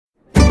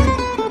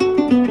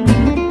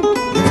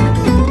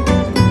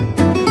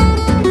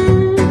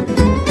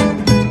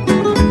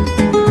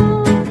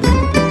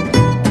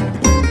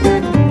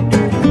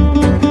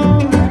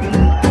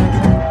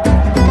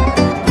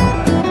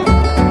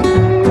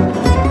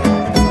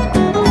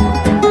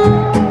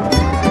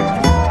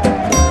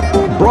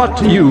brought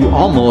to you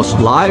almost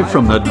live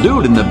from the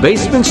Dude in the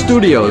Basement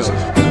Studios.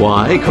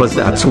 Why? Because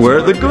that's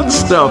where the good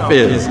stuff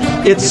is.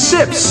 It's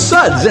Sips,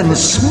 Suds, and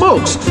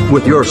Smokes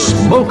with your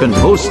smoking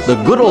host, the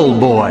good old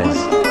boys.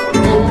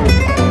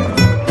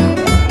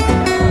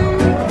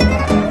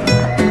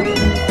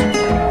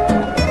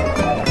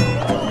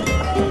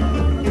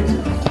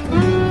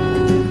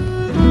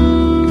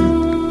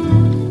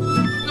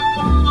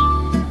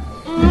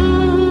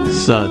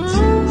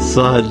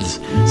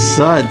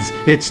 Suds.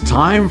 It's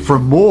time for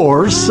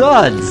more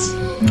Suds.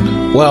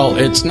 Well,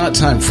 it's not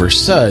time for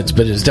Suds,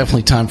 but it's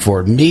definitely time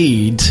for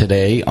Mead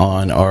today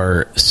on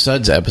our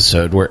Suds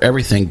episode, where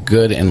everything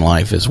good in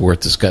life is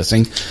worth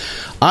discussing.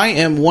 I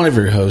am one of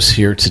your hosts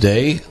here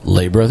today,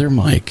 Lay Brother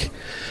Mike.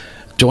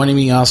 Joining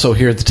me also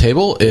here at the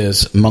table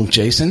is Monk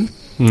Jason.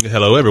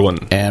 Hello, everyone.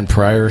 And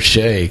Prior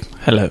Shea.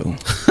 Hello.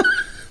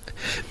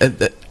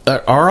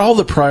 Are all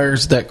the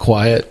priors that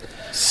quiet?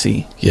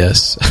 See.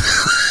 Yes.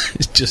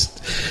 It's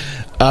just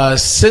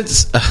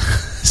Sips,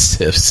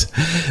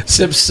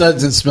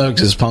 Suds, and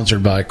Smokes is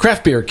sponsored by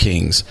Craft Beer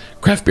Kings.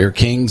 Craft Beer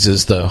Kings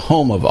is the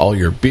home of all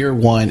your beer,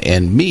 wine,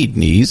 and mead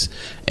needs,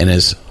 and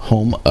is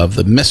home of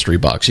the mystery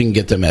box. You can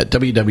get them at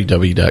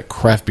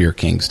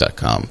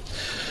www.craftbeerkings.com.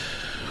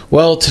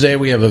 Well, today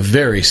we have a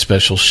very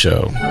special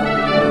show.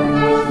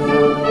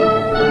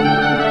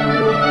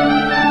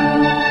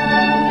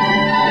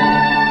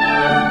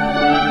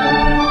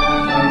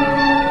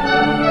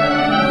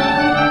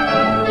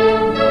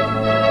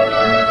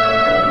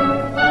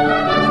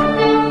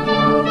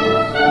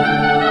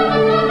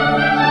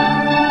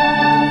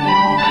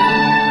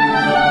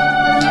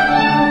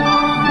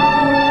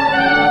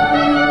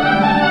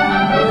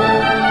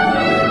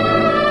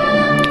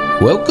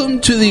 Welcome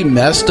to the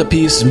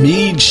Masterpiece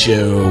Mead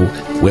Show,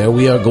 where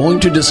we are going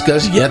to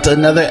discuss yet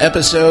another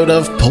episode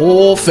of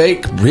poor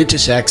fake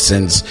British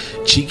accents,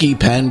 cheeky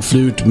pan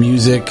flute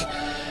music,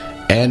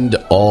 and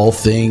all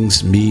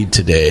things mead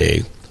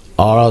today.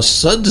 Our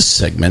Suds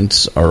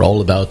segments are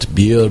all about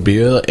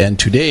beer, and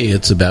today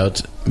it's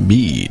about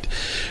mead.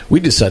 We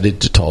decided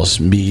to toss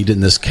mead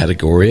in this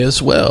category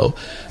as well.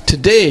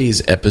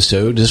 Today's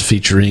episode is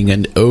featuring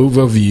an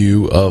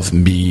overview of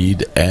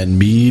mead and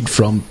mead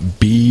from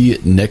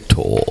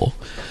B-Nektar.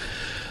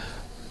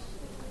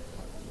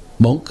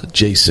 Monk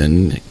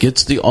Jason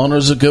gets the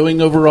honors of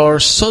going over our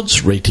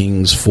Suds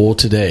ratings for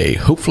today.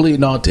 Hopefully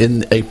not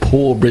in a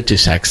poor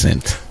British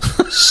accent.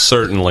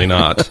 Certainly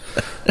not.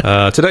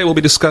 Today we'll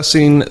be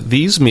discussing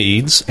these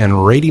meads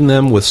and rating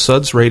them with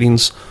Suds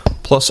ratings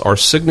plus our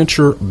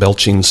signature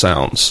belching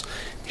sounds.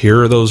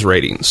 Here are those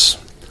ratings.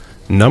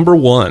 Number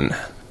 1,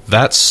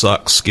 that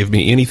sucks. Give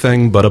me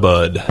anything but a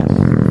bud.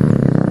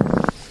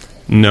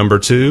 Number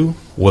 2,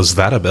 was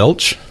that a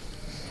belch?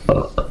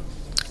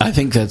 I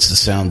think that's the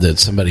sound that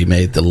somebody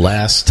made the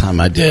last time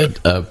I did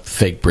a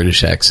fake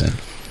British accent.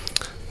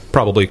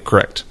 Probably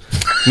correct.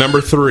 Number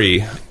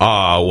 3,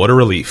 what a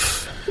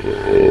relief.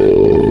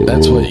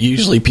 That's what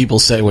usually people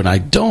say when I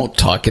don't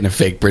talk in a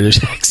fake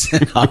British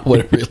accent.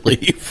 What a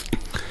relief.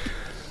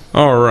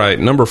 All right,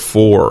 number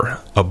 4,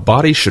 a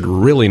body should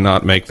really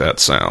not make that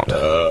sound.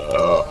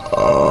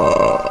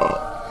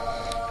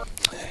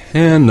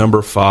 And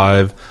number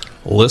 5,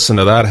 listen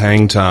to that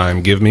hang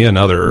time. Give me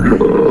another.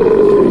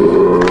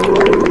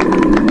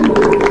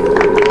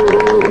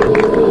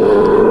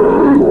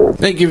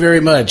 Thank you very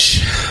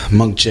much,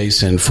 Monk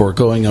Jason, for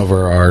going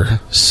over our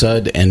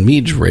Sud and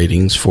Mead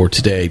ratings for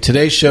today.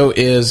 Today's show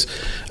is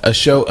a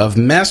show of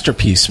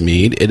Masterpiece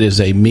Mead. It is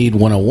a Mead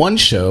 101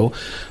 show.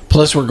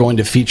 Plus, we're going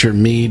to feature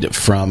mead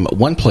from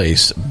one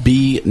place.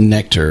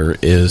 B-Nektar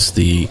is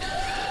the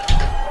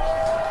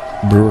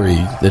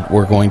brewery that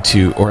we're going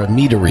to, or a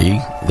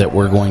meadery that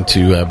we're going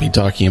to be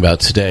talking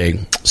about today.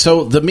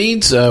 So the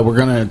meads we're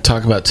going to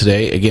talk about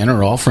today, again,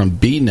 are all from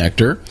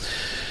B-Nektar.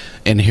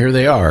 And here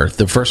they are.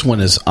 The first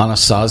one is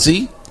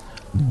Anasazi.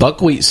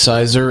 Buckwheat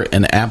Cyser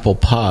and Apple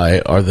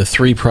Pie are the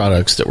 3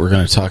 products that we're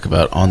going to talk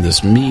about on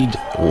this Mead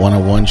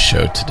 101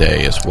 show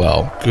today as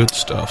well. Good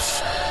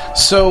stuff.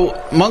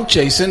 So, Monk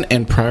Jason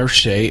and Prior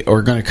Shea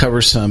are going to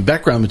cover some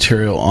background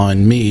material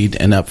on mead,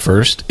 and up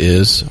first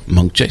is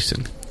Monk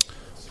Jason.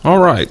 All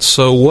right,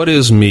 so what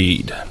is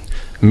mead?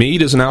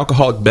 Mead is an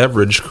alcoholic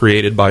beverage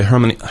created by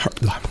fermenting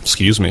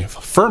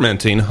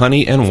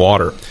honey and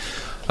water.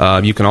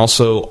 You can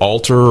also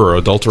alter or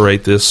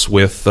adulterate this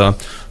with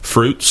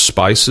fruits,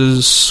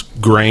 spices,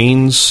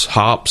 grains,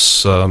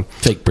 hops.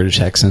 Fake British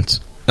accents.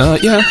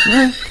 Fake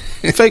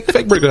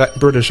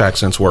British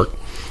accents work.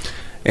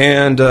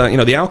 And,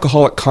 the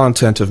alcoholic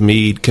content of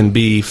mead can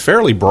be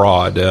fairly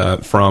broad,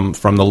 from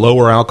the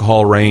lower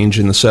alcohol range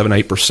in the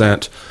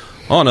 7-8%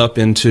 on up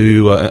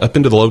into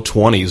the low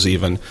 20s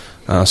even.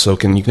 So you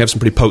can have some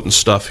pretty potent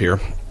stuff here.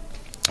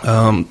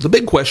 The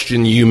big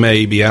question you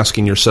may be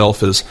asking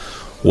yourself is,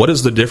 what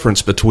is the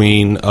difference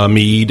between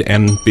mead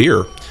and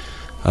beer?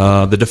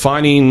 The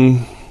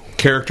defining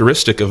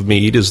characteristic of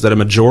mead is that a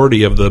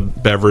majority of the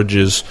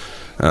beverage's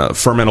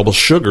fermentable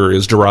sugar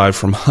is derived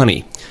from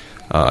honey.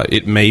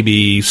 It may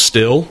be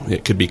still,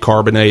 it could be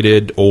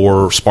carbonated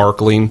or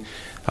sparkling.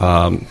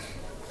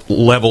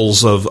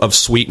 levels of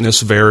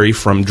sweetness vary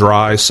from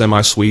dry,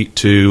 semi-sweet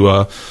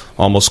to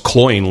almost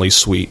cloyingly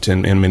sweet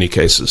in many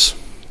cases.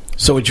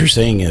 So what you're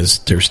saying is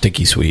they're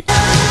sticky sweet.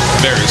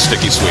 Very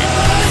sticky sweet.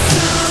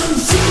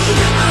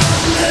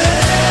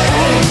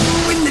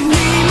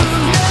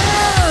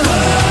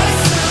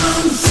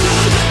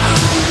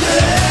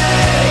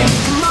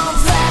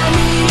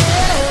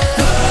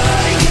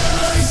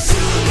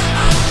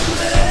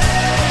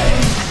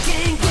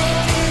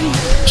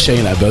 Shea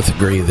and I both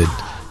agree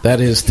that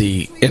is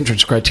the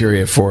entrance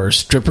criteria for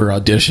stripper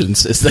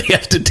auditions, is they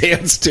have to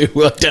dance to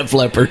Def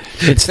Leppard.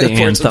 It's the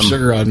Pour some anthem.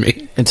 Sugar on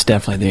Me. It's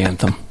definitely the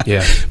anthem.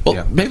 Yeah.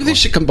 Well, maybe they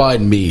should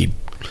combine Mead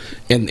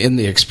in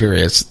the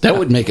experience. That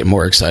would make it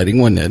more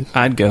exciting, wouldn't it?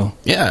 I'd go.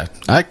 Yeah,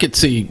 I could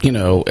see,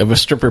 if a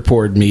stripper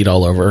poured Mead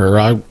all over her,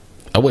 I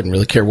wouldn't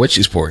really care what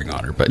she's pouring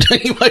on her. But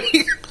anyway.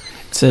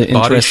 It's an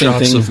Body interesting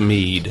shots thing. of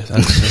mead.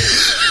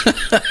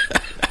 That's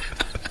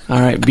All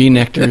right,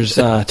 B-Nektar's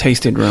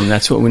tasting room.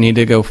 That's what we need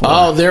to go for.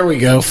 Oh, there we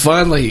go.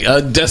 Finally, a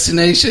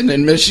destination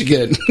in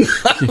Michigan.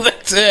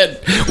 That's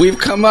it. We've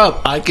come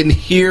up. I can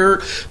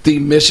hear the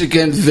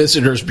Michigan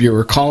Visitors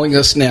Bureau calling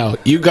us now.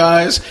 You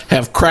guys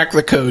have cracked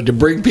the code to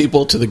bring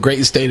people to the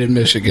great state of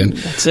Michigan.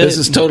 That's it. This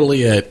is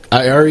totally it.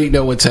 I already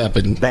know what's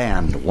happened.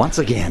 Banned once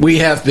again. We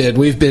have been.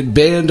 We've been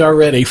banned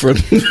already from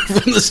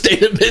the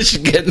state of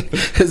Michigan.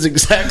 Is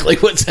exactly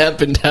what's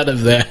happened out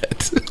of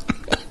that.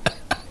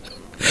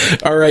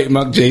 All right,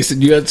 Monk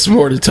Jason, you had some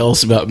more to tell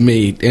us about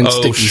mead and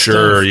sticky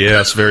sure. stuff.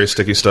 Yes, very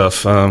sticky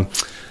stuff.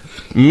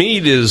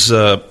 Mead is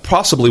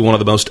possibly one of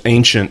the most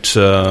ancient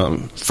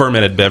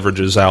fermented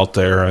beverages out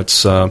there.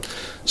 It's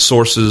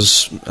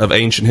sources of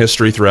ancient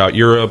history throughout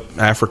Europe,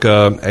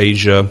 Africa,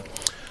 Asia.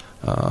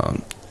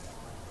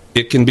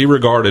 It can be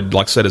regarded,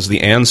 like I said, as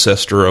the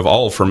ancestor of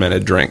all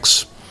fermented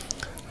drinks.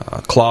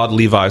 Claude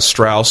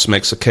Levi-Strauss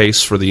makes a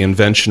case for the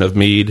invention of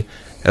mead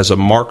as a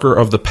marker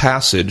of the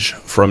passage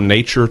from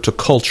nature to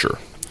culture.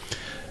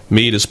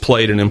 Mead has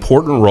played an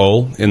important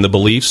role in the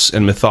beliefs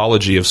and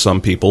mythology of some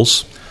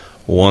peoples.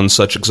 One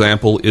such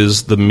example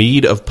is the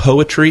mead of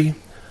poetry,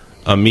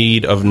 a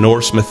mead of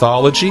Norse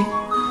mythology,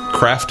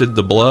 crafted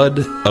the blood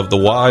of the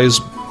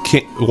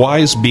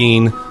wise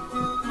being,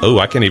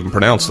 I can't even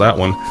pronounce that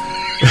one,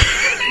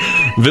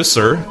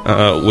 Visser,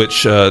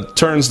 which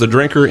turns the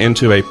drinker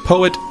into a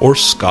poet or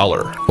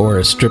scholar. Or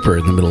a stripper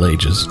in the Middle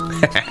Ages.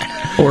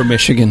 Or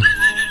Michigan.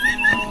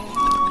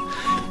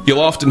 You'll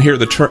often hear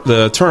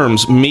the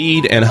terms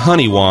mead and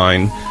honey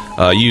wine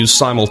used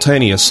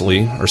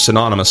simultaneously or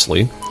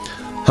synonymously.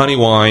 Honey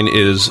wine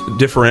is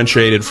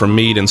differentiated from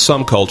mead in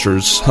some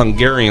cultures.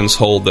 Hungarians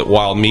hold that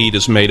while mead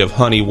is made of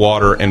honey,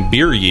 water, and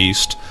beer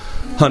yeast,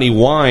 honey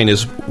wine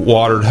is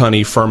watered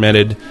honey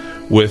fermented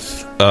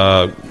with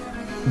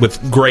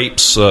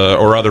grapes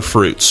or other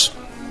fruits.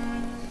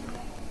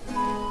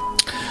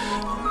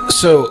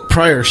 So,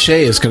 Prior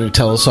Shea is going to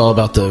tell us all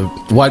about the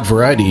wide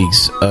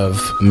varieties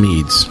of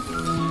meads.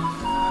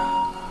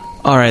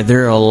 All right,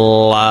 there are a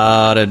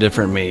lot of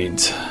different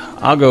meads.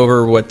 I'll go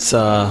over what's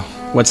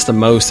the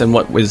most and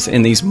what was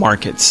in these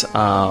markets. You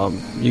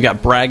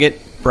got Braggot.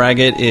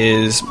 Braggot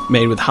is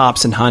made with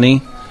hops and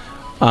honey.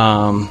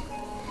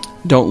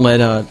 Don't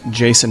let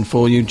Jason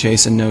fool you.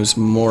 Jason knows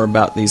more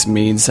about these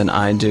meads than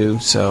I do.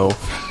 So,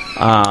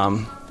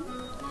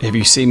 if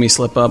you see me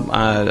slip up,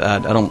 I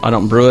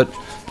don't brew it,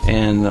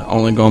 and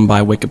only going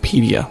by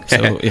Wikipedia.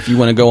 So, if you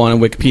want to go on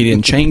Wikipedia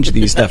and change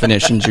these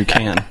definitions, you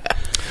can.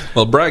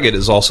 Well, Braggot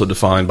is also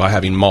defined by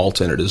having malt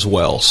in it as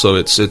well, so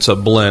it's a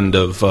blend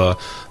of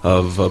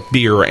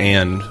beer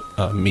and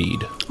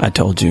mead. I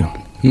told you.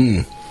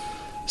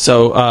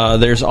 So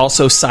there's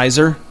also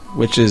Cyser,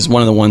 which is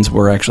one of the ones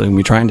we're actually going to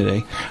be trying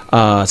today.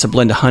 It's a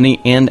blend of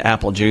honey and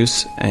apple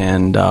juice,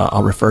 and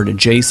I'll refer to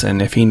Jason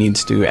if he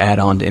needs to add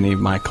on to any of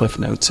my cliff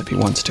notes if he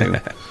wants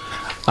to.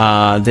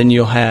 Then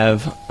you'll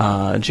have,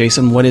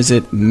 Jason, what is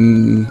it?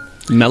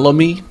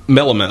 Melomel?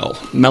 Melomel.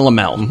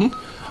 Melomel.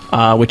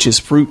 Which is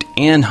fruit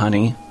and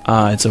honey.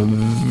 It's a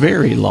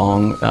very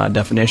long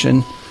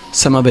definition.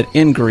 Some of it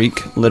in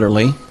Greek,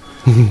 literally.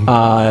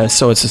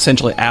 So it's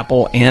essentially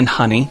apple and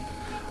honey.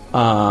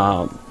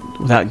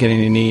 Without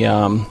getting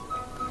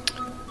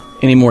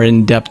any more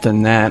in depth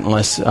than that,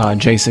 unless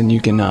Jason,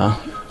 you can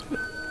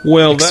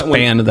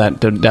expand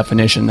that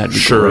definition. That'd be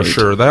great.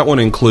 Sure. That one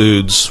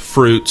includes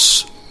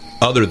fruits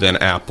other than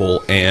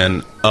apple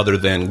and other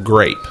than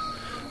grape.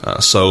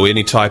 So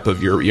any type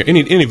of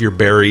any of your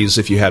berries,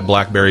 if you had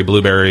blackberry,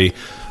 blueberry,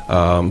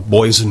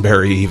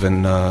 boysenberry,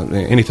 even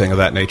anything of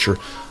that nature.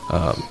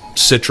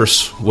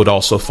 Citrus would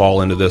also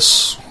fall into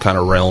this kind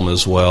of realm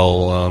as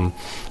well.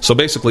 So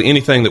basically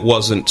anything that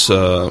wasn't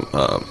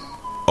a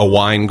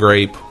wine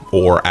grape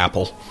or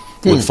apple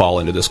would fall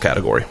into this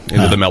category,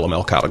 into the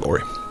Melomel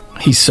category.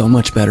 He's so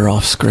much better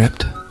off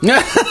script.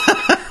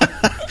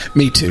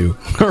 Me too.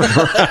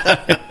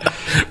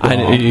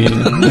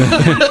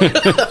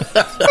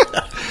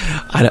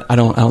 I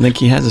don't think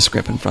he has a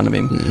script in front of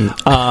him.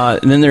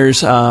 And then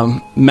there's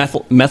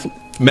Methligan.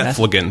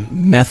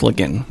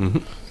 Mm-hmm.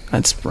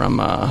 That's from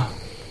I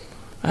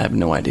have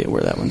no idea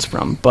where that one's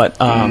from, but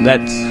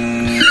that's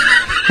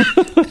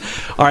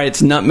All right,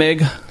 it's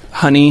nutmeg,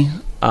 honey,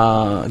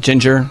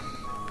 ginger,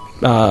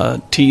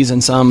 teas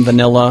and some,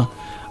 vanilla.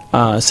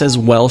 It says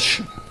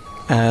Welsh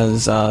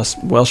as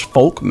Welsh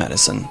folk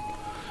medicine.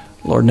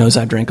 Lord knows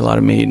I drink a lot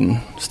of mead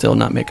and still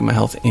not making my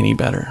health any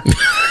better.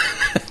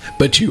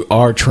 But you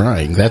are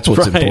trying. That's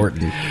what's Right.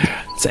 important.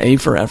 It's A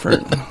for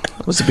effort. I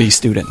was a B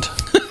student.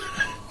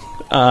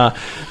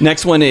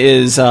 Next one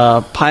is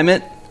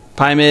Pymit.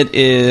 Pymit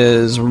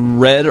is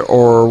red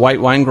or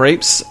white wine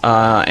grapes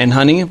and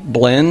honey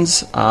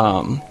blends,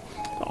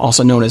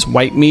 also known as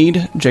white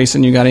mead.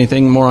 Jason, you got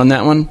anything more on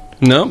that one?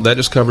 No, that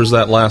just covers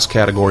that last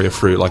category of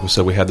fruit. Like we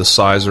said, we had the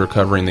Cyser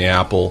covering the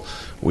apple.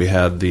 We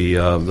had the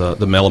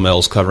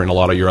melomels covering a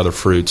lot of your other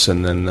fruits,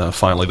 and then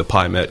finally the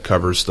Pymit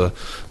covers the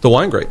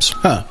wine grapes.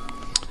 Huh.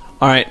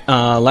 All right,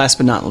 last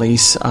but not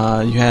least,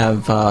 you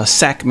have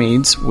sack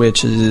meads,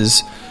 which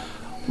is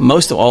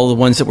most of all the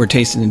ones that we're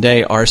tasting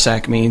today are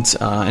sack meads.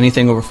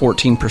 Anything over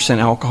 14%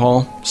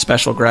 alcohol,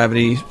 special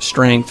gravity,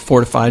 strength,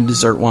 fortified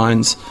dessert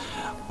wines,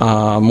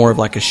 more of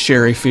like a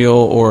sherry feel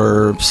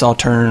or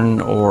sauterne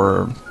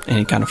or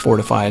any kind of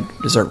fortified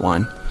dessert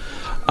wine.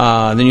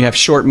 Then you have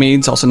short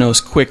meads, also known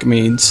as quick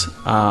meads.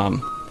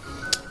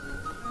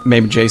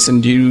 Maybe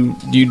Jason, do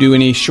you do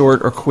any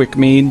short or quick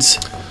meads?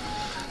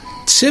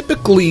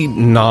 Typically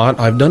not.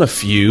 I've done a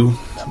few,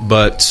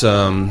 but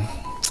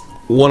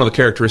one of the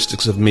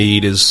characteristics of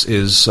mead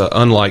is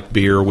unlike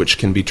beer, which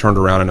can be turned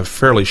around in a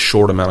fairly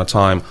short amount of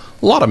time.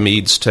 A lot of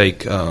meads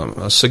take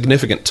a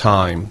significant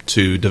time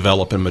to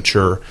develop and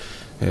mature.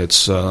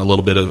 It's a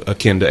little bit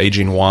akin to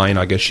aging wine,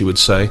 I guess you would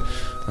say.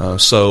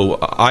 So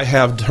I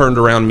have turned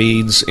around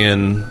meads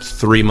in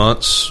 3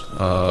 months.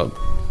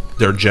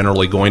 They're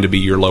generally going to be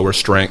your lower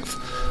strength.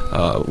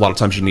 A lot of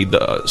times you need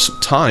some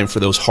time for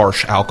those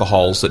harsh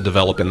alcohols that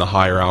develop in the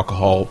higher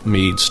alcohol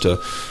meads to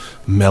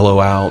mellow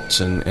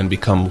out and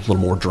become a little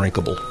more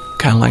drinkable.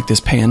 Kind of like this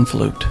pan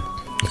flute.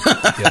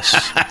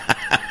 Yes.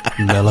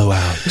 Mellow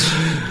out.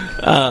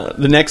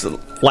 The next,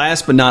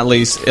 last but not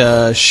least,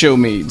 show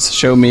meads.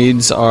 Show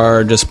meads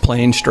are just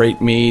plain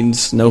straight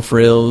meads, no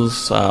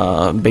frills,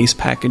 base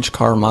package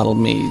car model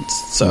meads.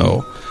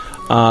 So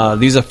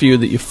these are a few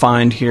that you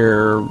find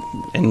here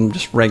in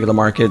just regular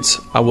markets.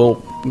 I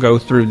will go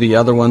through the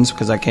other ones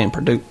because I can't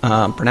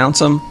pronounce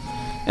them,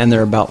 and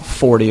there are about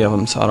 40 of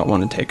them, so I don't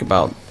want to take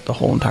about the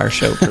whole entire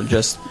show for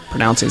just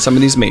pronouncing some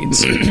of these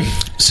meads.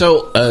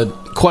 So,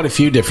 quite a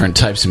few different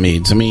types of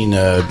meads. I mean,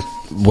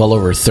 well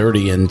over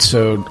 30. And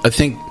so I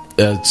think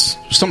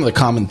some of the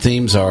common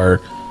themes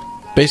are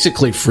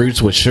basically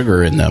fruits with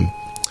sugar in them.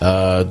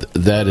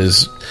 That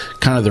is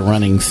kind of the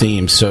running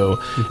theme.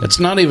 So it's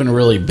not even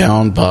really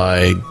bound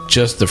by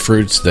just the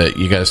fruits that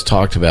you guys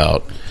talked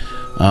about.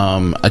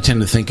 I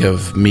tend to think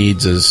of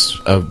meads as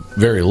a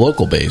very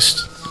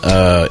local-based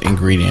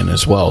ingredient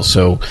as well.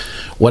 So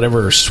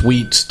whatever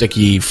sweet,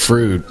 sticky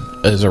fruit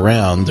is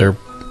around, they're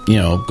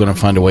going to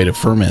find a way to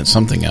ferment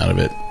something out of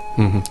it.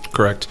 Mm-hmm.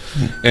 Correct.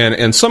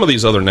 And some of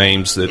these other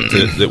names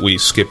that we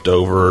skipped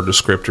over, or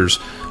descriptors,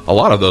 a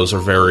lot of those are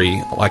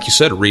very, like you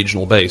said,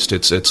 regional based.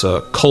 It's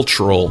a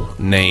cultural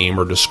name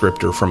or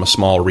descriptor from a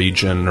small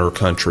region or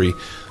country,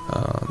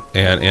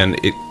 and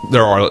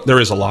there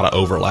is a lot of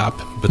overlap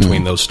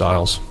between those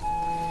styles.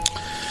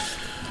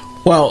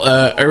 Well,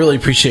 I really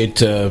appreciate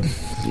the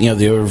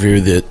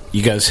overview that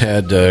you guys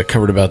had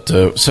covered about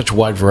such a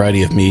wide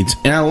variety of meads,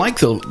 and I like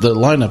the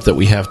lineup that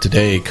we have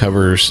today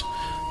covers.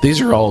 These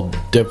are all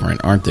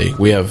different, aren't they?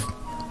 We have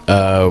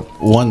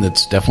one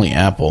that's definitely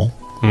apple.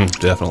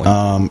 Definitely.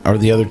 Are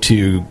the other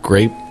two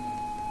grape?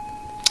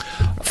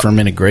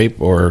 Fermented grape,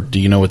 or do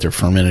you know what they're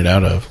fermented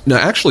out of? No,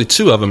 actually,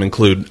 two of them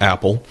include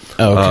apple.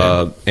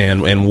 Oh, okay.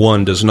 And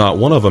one does not.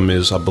 One of them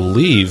is, I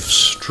believe,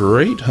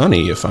 straight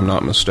honey, if I'm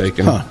not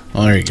mistaken. Huh.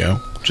 Well, there you go.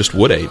 Just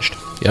wood aged.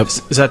 Yep.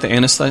 Is that the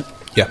Anasazi?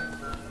 Yeah.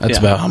 That's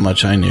about how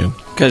much I knew.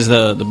 Because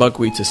the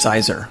Buckwheat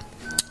Cyser.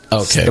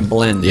 Okay. It's the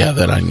blend. Yeah,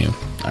 that I knew.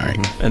 All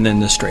right. And then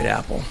the straight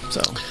apple.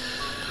 So,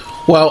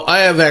 well, I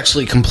have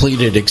actually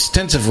completed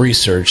extensive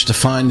research to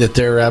find that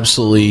there are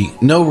absolutely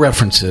no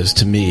references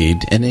to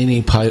mead in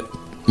any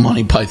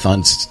Monty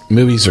Python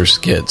movies or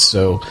skits.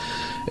 So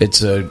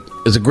it's a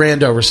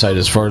grand oversight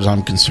as far as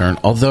I'm concerned.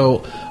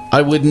 Although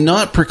I would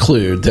not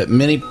preclude that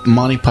many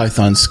Monty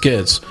Python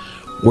skits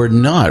were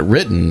not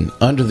written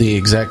under the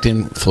exact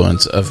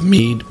influence of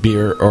mead,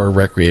 beer, or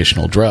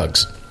recreational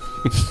drugs.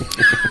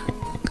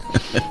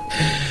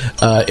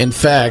 In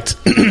fact,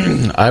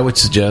 I would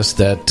suggest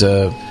that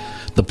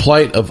the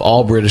plight of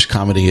all British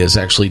comedy is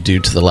actually due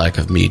to the lack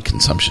of mead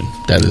consumption.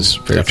 That is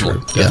very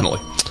true. Definitely.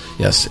 Yeah.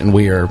 Yes, and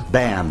we are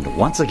Banned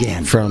once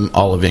again from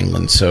all of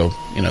England. So,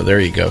 there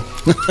you go.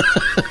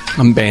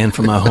 I'm banned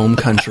from my home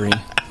country.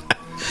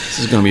 This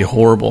is going to be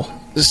horrible.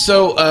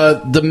 So,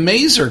 the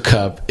Mazer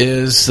Cup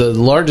is the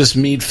largest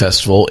mead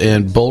festival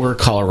in Boulder,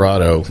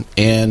 Colorado.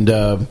 And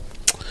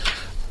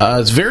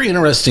it's very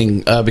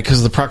interesting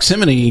because the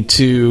proximity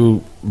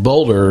to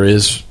Boulder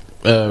is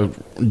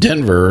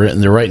Denver,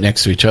 and they're right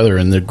next to each other.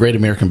 And the Great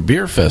American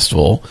Beer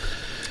Festival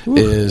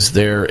is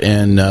there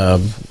in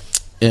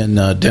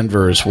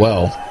Denver as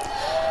well.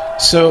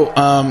 So,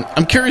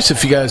 I'm curious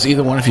if you guys,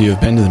 either one of you, have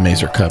been to the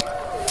Mazer Cup.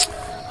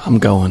 I'm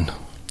going.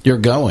 You're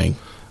going?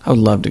 I would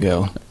love to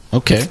go.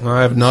 Okay.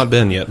 I have not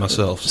been yet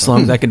myself. As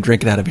long as I could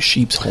drink it out of a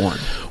sheep's horn.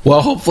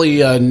 Well, hopefully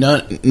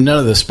none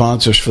of the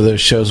sponsors for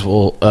those shows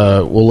will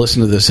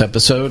listen to this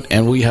episode,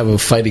 and we have a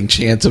fighting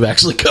chance of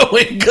actually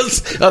going,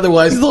 because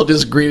otherwise they'll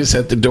just greet us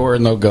at the door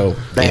and they'll go,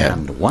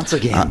 Banned once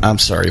again. I'm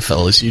sorry,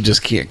 fellas, you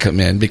just can't come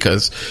in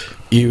because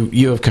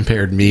you have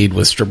compared Mead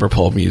with stripper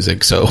pole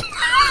music, so...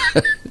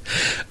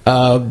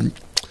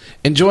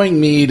 Enjoying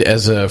Mead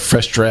as a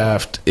fresh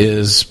draft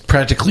is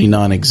practically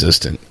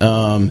non-existent.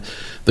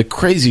 The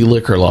crazy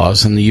liquor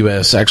laws in the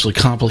U.S. actually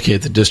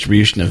complicate the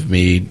distribution of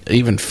Mead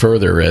even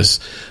further, as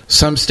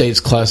some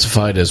states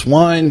classify it as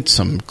wine,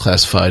 some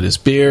classify it as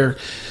beer,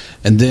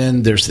 and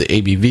then there's the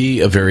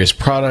ABV of various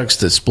products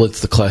that splits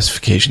the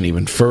classification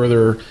even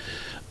further.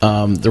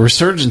 The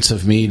resurgence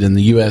of Mead in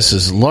the U.S.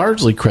 is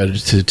largely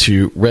credited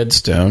to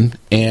Redstone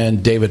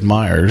and David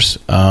Myers,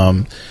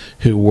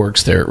 who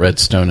works there at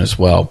Redstone as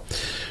well.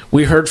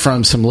 We heard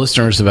from some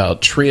listeners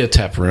about Tria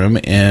Tap Room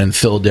in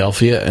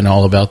Philadelphia and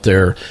all about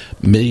their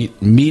Mead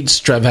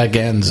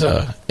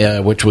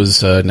Stravaganza, which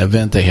was an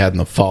event they had in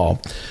the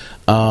fall.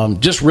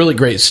 Just really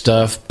great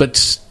stuff,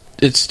 but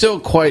it's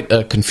still quite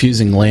a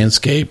confusing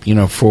landscape,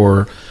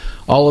 for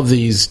all of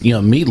these,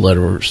 mead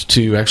lovers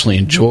to actually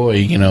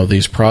enjoy,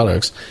 these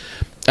products.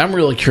 I'm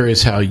really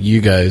curious how you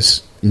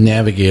guys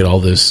navigate all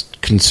this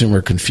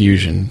consumer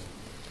confusion.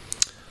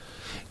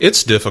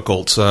 It's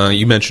difficult.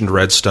 You mentioned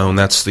Redstone.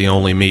 That's the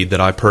only mead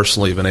that I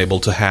personally have been able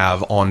to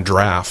have on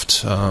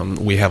draft.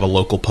 We have a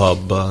local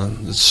pub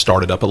that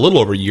started up a little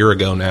over a year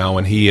ago now,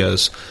 and he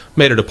has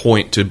made it a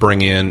point to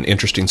bring in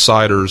interesting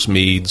ciders,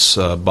 meads,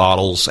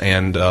 bottles,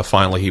 and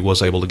finally he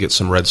was able to get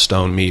some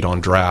Redstone mead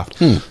on draft.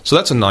 So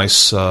that's a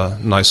nice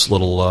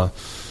little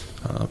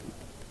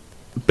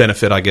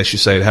benefit, I guess you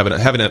say,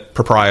 having a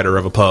proprietor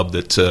of a pub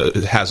that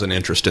has an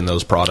interest in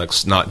those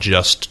products, not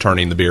just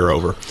turning the beer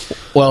over.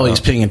 Well, he's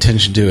paying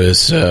attention to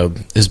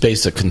his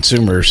basic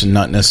consumers and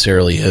not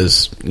necessarily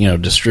his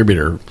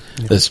distributor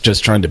that's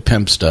just trying to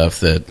pimp stuff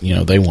that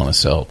they want to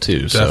sell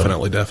too.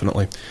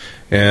 Definitely.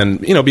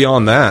 And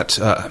beyond that,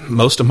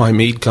 most of my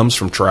mead comes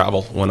from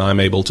travel. When I'm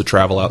able to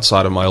travel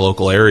outside of my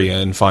local area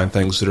and find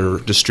things that are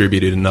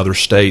distributed in other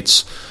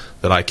states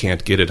that I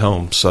can't get at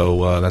home.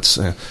 So that's.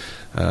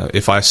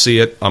 If I see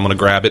it, I'm going to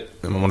grab it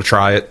and I'm going to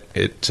try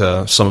it.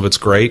 Some of it's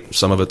great,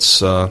 some of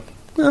it's a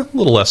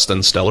little less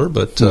than stellar,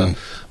 but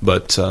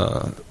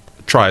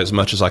try as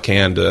much as I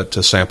can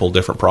to sample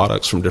different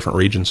products from different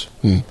regions.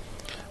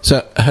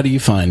 So, how do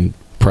you find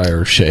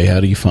Shea? How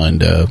do you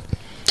find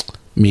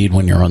mead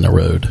when you're on the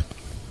road?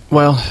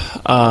 Well,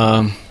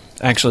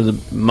 actually,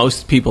 the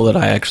most people that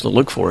I actually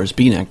look for is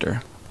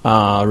B-Nektar.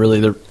 Really,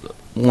 they're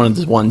one of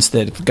the ones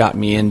that got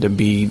me into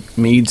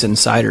meads and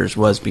ciders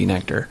was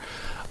B-Nektar.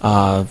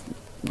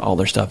 All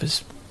their stuff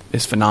is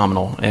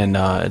phenomenal, and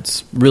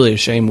it's really a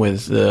shame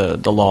with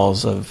the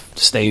laws of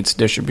states,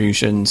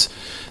 distributions.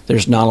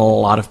 There's not a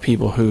lot of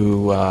people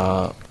who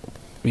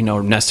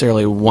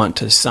necessarily want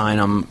to sign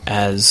them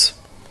as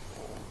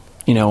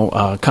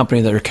a company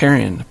that are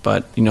carrying,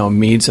 but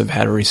meads have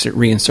had a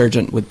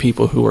reinsurgent with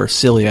people who are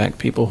celiac,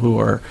 people who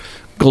are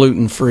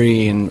gluten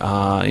free, and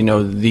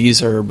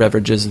these are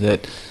beverages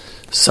that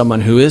someone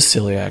who is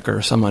celiac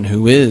or someone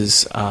who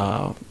is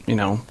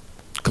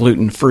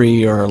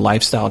gluten-free or a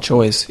lifestyle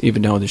choice,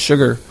 even though the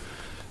sugar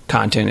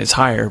content is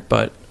higher,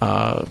 but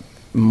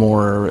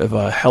more of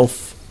a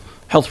health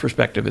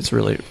perspective, it's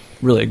really,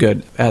 really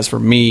good. As for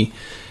me,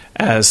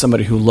 as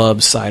somebody who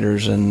loves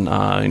ciders and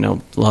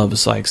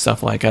loves like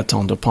stuff like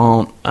Eton de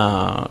Pont,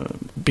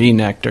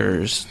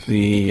 B-Nektars,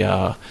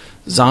 the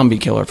Zombie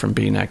Killer from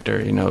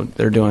B-Nektar,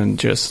 they're doing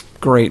just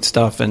great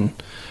stuff, and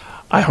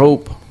I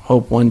hope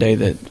one day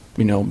that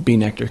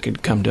B-Nektar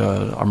could come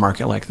to a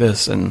market like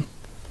this and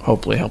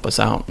hopefully help us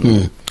out.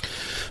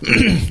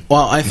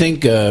 Well, I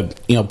think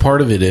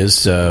part of it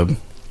is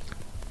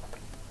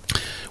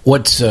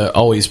what's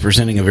always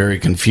presenting a very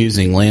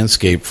confusing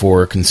landscape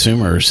for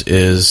consumers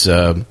is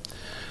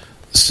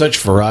such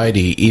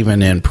variety,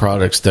 even in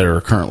products that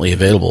are currently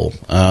available.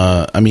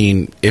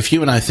 If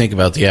you and I think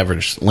about the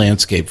average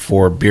landscape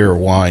for beer or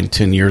wine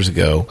 10 years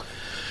ago,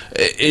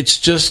 it's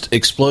just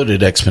exploded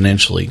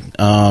exponentially.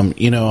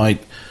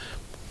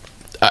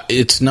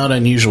 It's not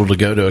unusual to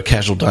go to a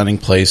casual dining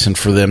place and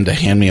for them to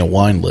hand me a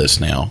wine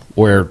list now,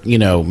 where,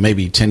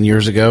 maybe 10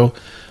 years ago,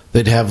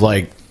 they'd have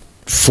like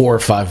 4 or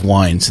 5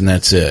 wines and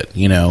that's it,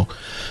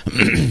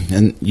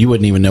 and you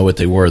wouldn't even know what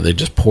they were. They'd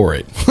just pour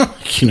it.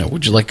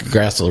 Would you like a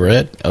glass of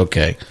red?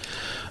 Okay.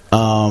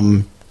 But,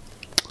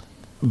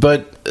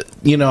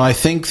 I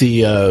think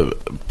the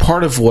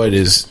part of what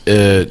is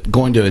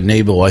going to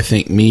enable, I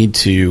think, Mead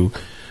to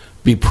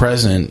be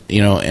present,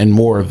 and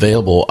more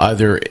available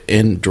either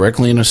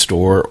directly in a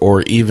store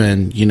or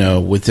even,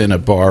 within a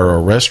bar or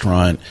a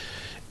restaurant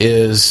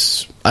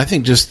is, I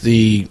think, just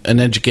an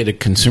educated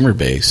consumer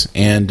base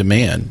and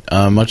demand,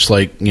 much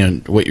like,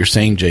 what you're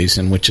saying,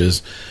 Jason, which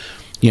is,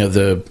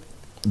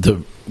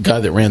 the guy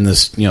that ran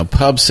this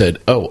pub said,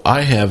 "Oh,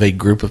 I have a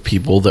group of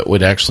people that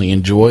would actually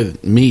enjoy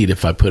mead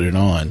if I put it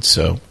on."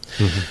 So,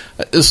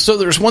 so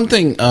there's one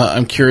thing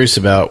I'm curious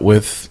about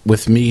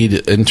with mead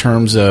in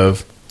terms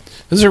of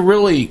is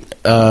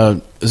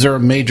there a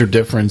major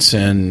difference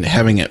in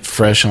having it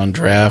fresh on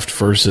draft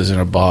versus in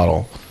a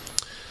bottle?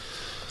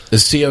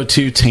 Is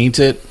CO2 taint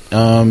it?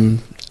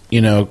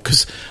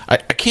 Because I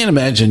can't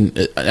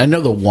imagine. I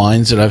know the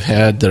wines that I've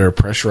had that are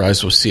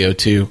pressurized with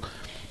CO2.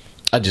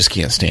 I just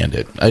can't stand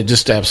it. It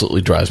just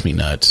absolutely drives me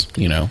nuts,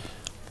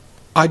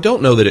 I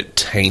don't know that it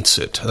taints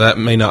it. That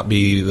may not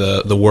be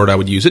the word I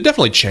would use. It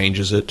definitely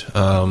changes it.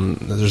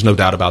 There's no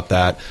doubt about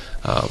that.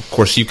 Of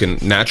course, you can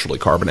naturally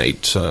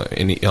carbonate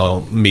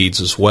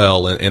meads as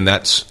well, and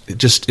it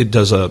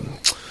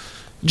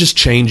just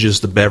changes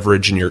the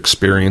beverage and your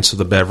experience of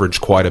the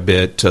beverage quite a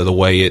bit. The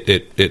way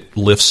it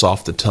lifts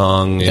off the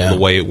tongue and the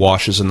way it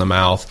washes in the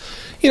mouth.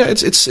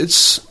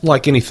 It's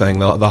like anything.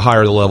 The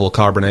higher the level of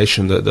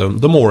carbonation,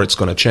 the more it's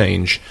going to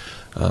change.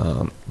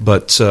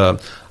 But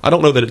I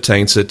don't know that it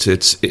taints it.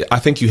 I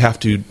think you have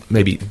to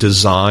maybe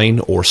design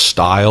or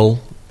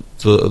style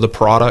the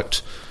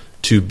product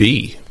to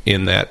be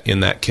in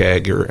that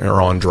keg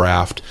or on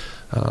draft.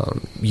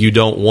 You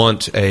don't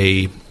want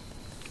a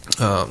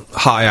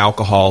high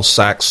alcohol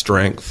sack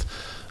strength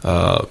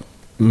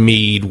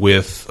mead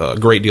with a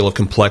great deal of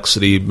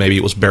complexity. Maybe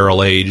it was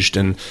barrel aged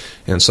and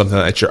something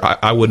that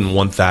I wouldn't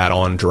want that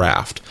on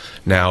draft.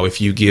 Now,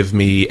 if you give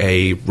me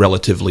a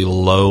relatively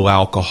low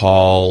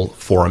alcohol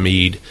for a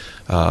mead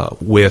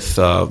with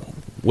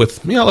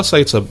let's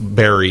say it's a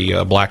berry,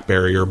 a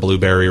blackberry or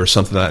blackberry or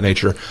something of that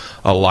nature,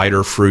 a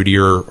lighter,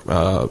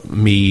 fruitier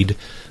mead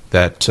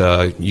that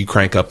you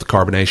crank up the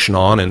carbonation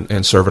on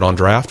and serve it on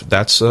draft,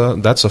 that's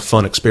a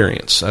fun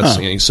experience. So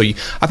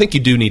I think you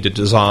do need to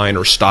design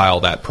or style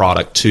that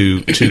product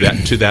to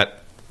that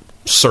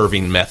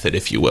serving method,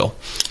 if you will.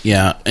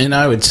 Yeah, and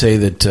I would say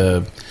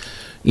that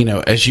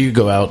as you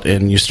go out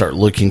and you start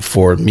looking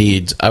for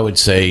meads, I would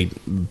say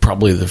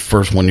probably the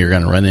first one you're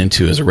going to run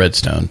into is a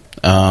Redstone.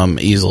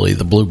 Easily,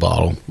 the blue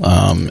bottle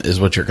is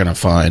what you're going to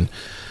find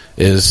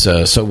is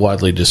so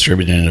widely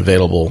distributed and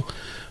available.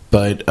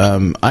 But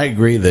I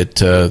agree that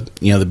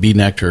the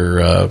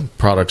B-Nektar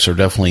products are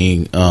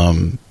definitely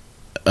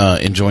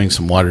enjoying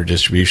some wider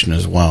distribution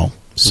as well.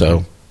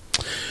 So,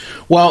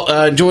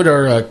 enjoyed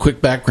our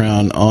quick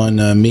background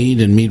on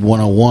mead and Mead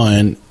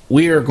 101.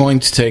 We are going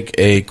to take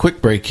a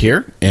quick break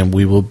here, and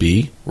we will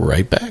be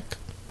right back.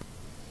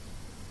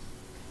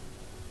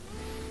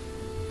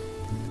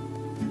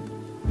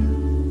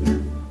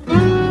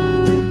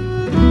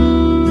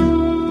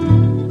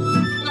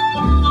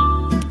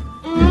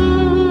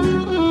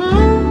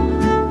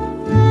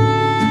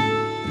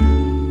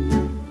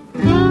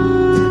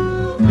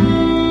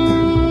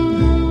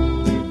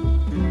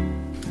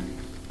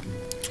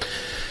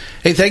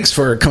 Hey, thanks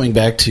for coming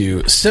back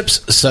to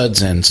Sips,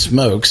 Suds, and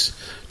Smokes.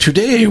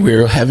 Today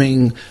we're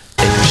having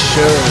a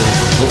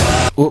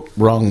show...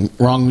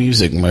 wrong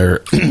music,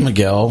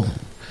 Miguel.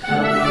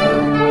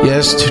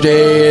 Yes,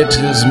 today it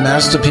is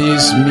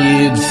Masterpiece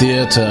Mead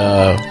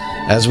Theater,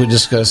 as we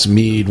discuss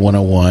Mead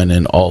 101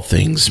 and all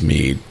things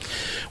Mead.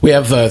 We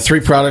have 3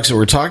 products that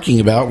we're talking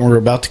about, and we're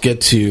about to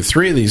get to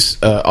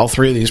all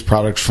three of these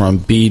products from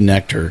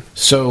B-Nektar.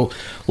 So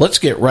let's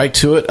get right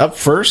to it. Up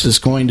first is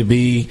going to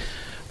be...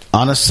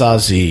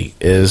 Anasazi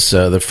is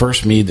the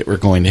first mead that we're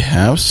going to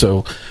have.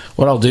 So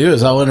what I'll do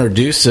is I'll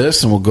introduce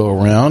this and we'll go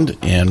around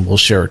and we'll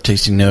share our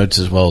tasting notes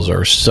as well as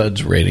our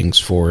Suds ratings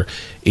for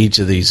each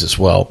of these as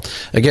well.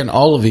 Again,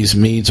 all of these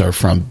meads are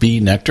from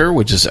B-Nektar,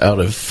 which is out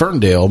of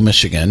Ferndale,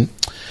 Michigan.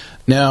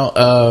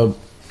 Now,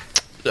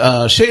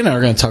 Shea and I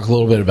are going to talk a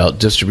little bit about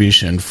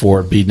distribution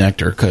for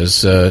B-Nektar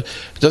because it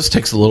does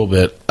take a little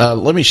bit.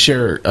 Let me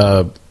share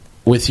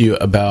with you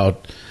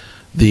about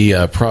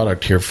the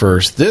product here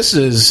first. This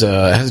has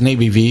an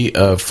ABV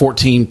of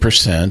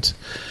 14%.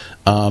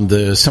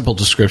 The simple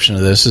description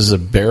of this is a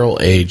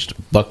barrel-aged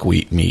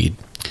buckwheat mead.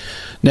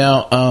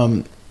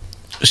 Now,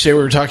 Shea, we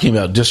were talking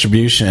about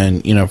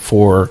distribution,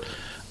 for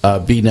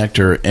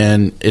B-Nektar,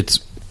 and it's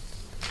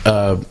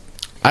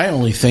I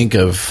only think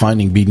of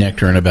finding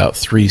B-Nektar in about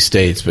 3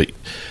 states, but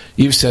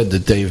you've said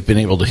that they've been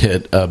able to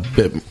hit a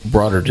bit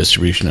broader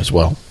distribution as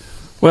well.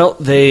 Well,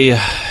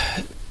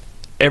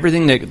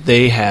 everything that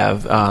they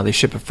have, they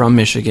ship it from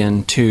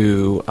Michigan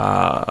to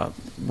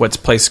what's a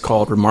place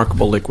called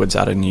Remarkable Liquids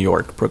out of New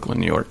York, Brooklyn,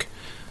 New York.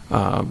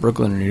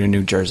 Brooklyn or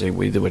New Jersey,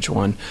 which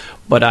one.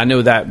 But I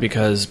know that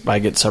because I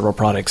get several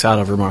products out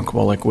of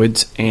Remarkable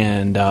Liquids,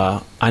 and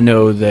I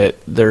know that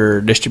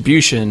their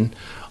distribution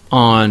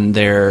on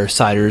their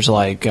ciders,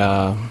 like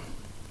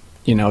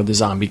the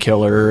Zombie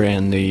Killer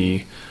and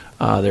there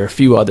are a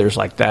few others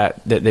like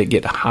that they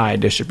get high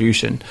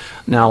distribution.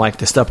 Now, like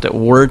the stuff that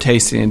we're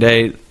tasting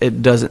today,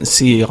 it doesn't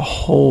see a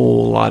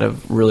whole lot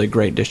of really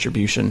great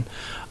distribution.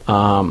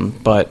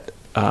 But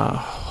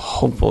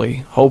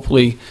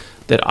hopefully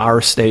that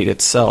our state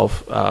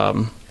itself,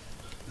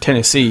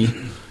 Tennessee,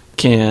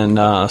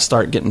 can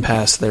start getting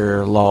past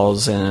their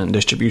laws and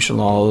distribution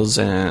laws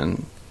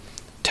and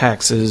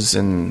taxes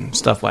and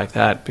stuff like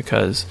that,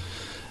 because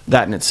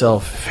that in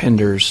itself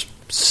hinders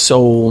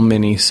so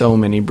many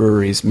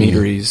breweries,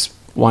 meaderies,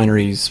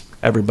 wineries,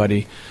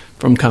 everybody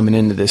from coming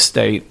into this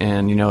state,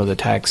 and the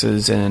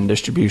taxes and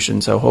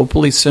distribution. So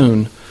hopefully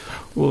soon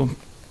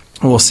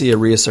we'll see a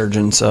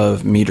resurgence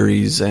of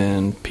meaderies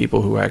and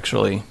people who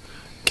actually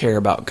care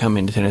about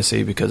coming to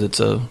Tennessee, because it's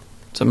an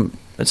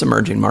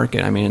emerging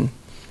market. I mean,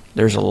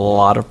 there's a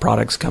lot of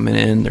products coming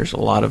in. There's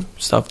a lot of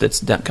stuff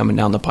that's coming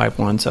down the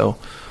pipeline. So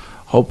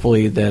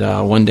hopefully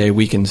that one day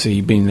we can see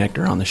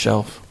B-Nektar on the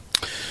shelf.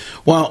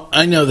 Well,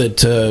 I know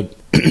that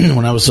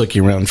when I was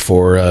looking around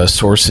for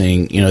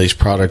sourcing, these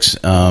products,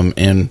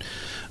 and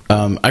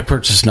I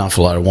purchased an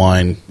awful lot of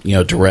wine,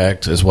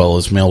 direct as well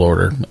as mail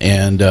order,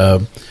 and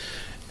that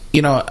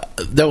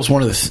was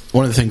one of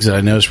the things that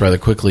I noticed rather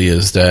quickly,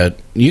 is that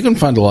you can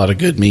find a lot of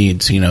good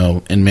meads,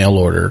 in mail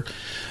order.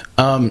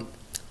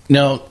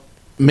 Now,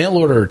 mail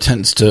order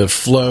tends to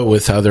flow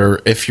with either,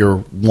 if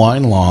your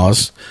wine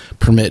laws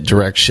permit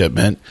direct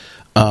shipment,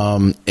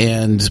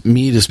 and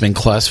mead has been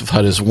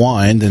classified as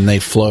wine, then they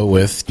flow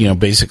with,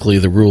 basically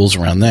the rules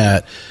around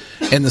that.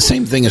 And the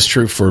same thing is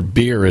true for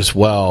beer as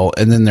well.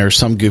 And then there are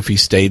some goofy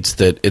states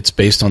that it's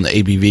based on the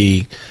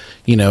ABV,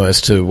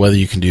 as to whether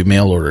you can do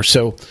mail order.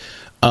 So,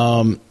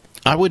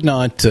 I would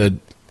not,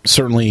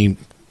 certainly,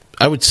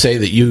 I would say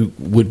that you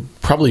would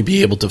probably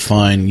be able to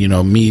find,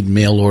 mead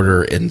mail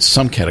order in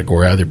some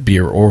category, either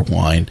beer or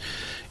wine,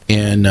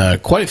 in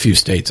quite a few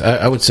states.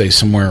 I would say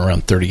somewhere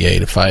around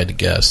 38, if I had to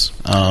guess.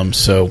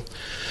 So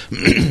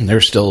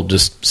there's still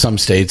just some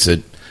states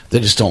that they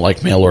just don't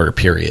like mail order,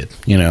 period,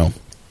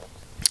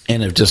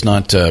 and have just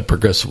not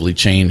progressively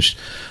changed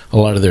a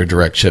lot of their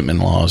direct shipment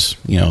laws,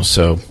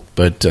 so,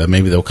 but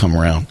maybe they'll come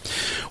around.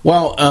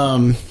 Well,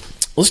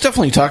 let's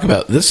definitely talk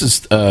about this.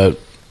 Is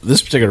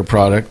this particular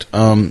product.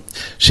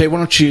 Shea, why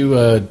don't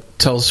you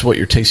tell us what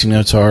your tasting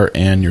notes are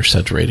and your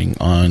Suds rating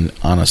on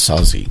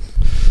Anasazi?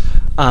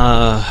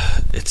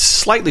 It's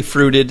slightly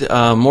fruited,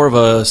 more of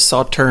a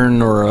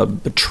sauterne or a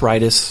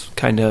botrytis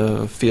kind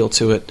of feel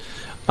to it.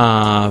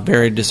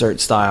 Very dessert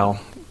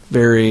style.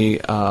 Very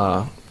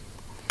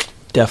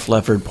Def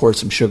Leppard poured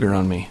some sugar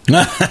on me.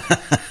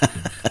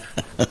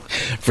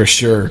 For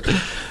sure.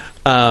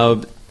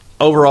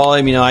 Overall,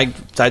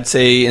 I'd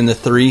say in the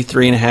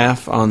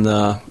 3.5 on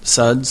the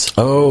Suds.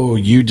 Oh,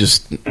 you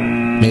just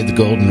made the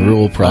golden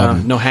rule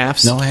problem. No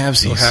halves. No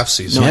halvesies. No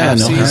halfsies. No Yeah,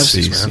 halfsies. no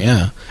halfsies, man.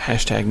 Yeah.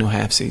 Hashtag no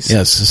halfsies.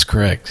 Yes, that's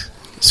correct.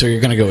 So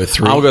you're going to go with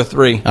 3? I'll go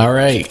 3. All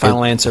right.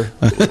 Final answer.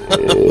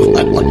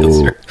 Final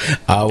answer.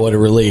 What a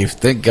relief.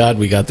 Thank God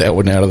we got that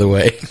one out of the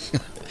way.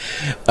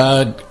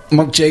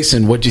 Monk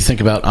Jason, what do you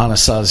think about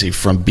Anasazi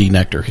from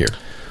B-Nektar here?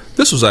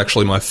 This was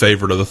actually my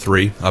favorite of the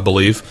 3, I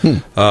believe.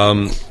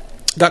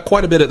 Got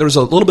quite a bit. There was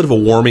a little bit of a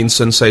warming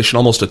sensation,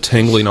 almost a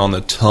tingling on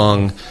the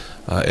tongue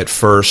at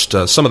first.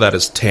 Some of that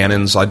is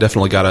tannins. I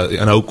definitely got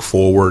an oak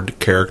forward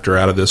character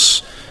out of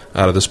this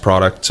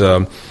product.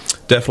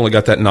 Definitely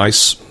got that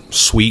nice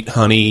sweet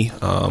honey,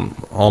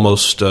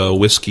 almost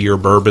whiskey or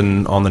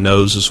bourbon on the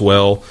nose as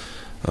well.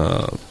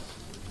 I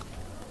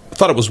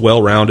thought it was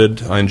well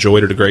rounded. I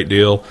enjoyed it a great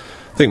deal.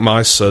 I think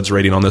my Suds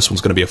rating on this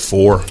one's going to be a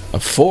 4. A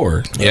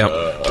 4? Yeah,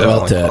 definitely.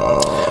 About that.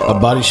 A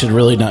body should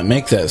really not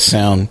make that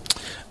sound.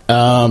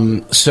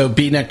 So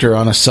B-Nektar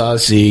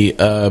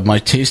Anasazi, my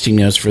tasting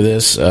notes for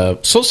this, so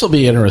this will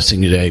be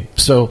interesting today.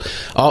 So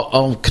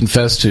I'll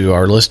confess to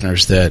our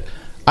listeners that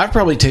I've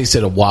probably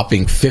tasted a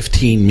whopping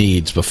 15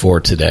 meads before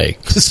today.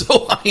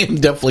 So I am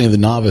definitely the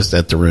novice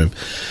at the room.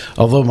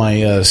 Although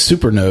my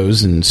super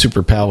nose and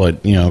super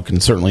palate, can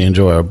certainly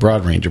enjoy a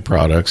broad range of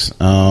products.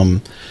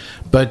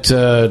 But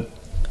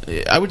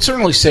I would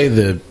certainly say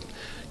the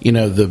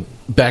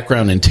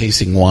background in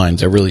tasting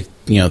wines, I really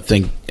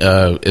think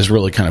is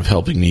really kind of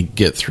helping me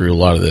get through a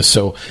lot of this.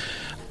 So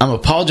I'm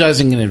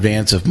apologizing in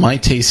advance if my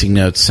tasting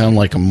notes sound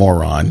like a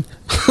moron.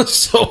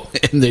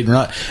 And they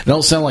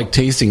don't sound like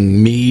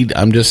tasting mead.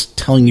 I'm just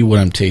telling you what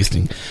I'm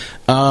tasting.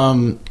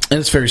 And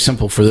it's very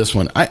simple for this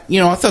one. I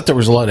thought there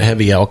was a lot of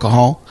heavy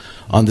alcohol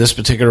on this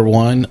particular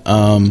one.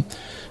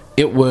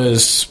 It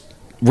was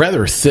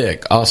rather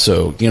thick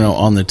also,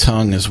 on the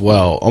tongue as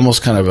well.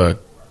 Almost kind of a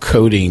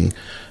coating,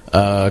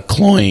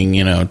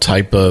 cloying,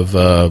 type of,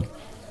 the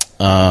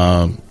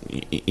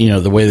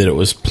way that it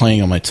was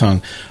playing on my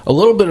tongue. A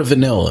little bit of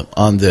vanilla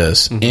on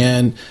this. Mm-hmm.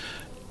 And,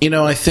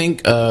 I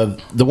think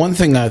the one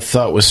thing I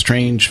thought was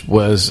strange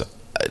was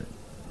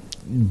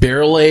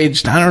barrel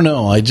aged. I don't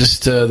know. I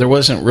just, there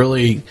wasn't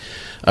really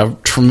a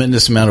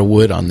tremendous amount of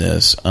wood on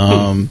this.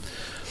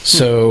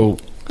 So,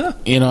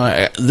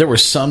 there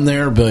was some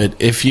there,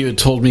 but if you had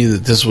told me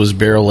that this was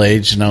barrel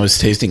aged and I was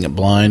tasting it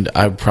blind,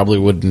 I probably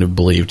wouldn't have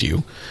believed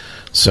you.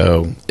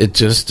 So it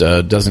just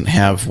doesn't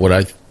have what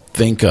I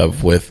think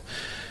of with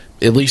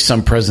at least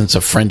some presence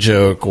of French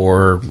oak,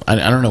 or I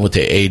don't know what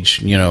they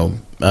age,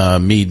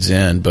 meads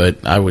in,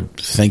 but I would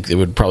think it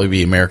would probably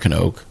be American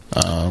oak.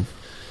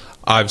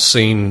 I've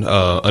seen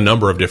a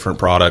number of different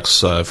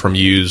products, from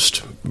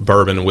used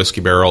bourbon and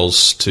whiskey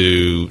barrels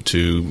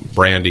to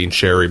brandy and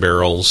sherry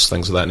barrels,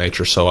 things of that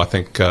nature. So I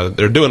think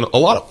they're doing a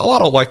lot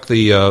of like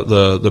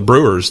the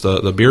brewers,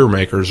 the beer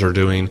makers are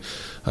doing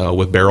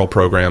with barrel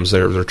programs.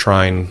 They're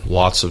trying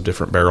lots of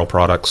different barrel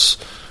products,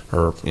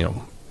 or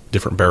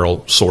different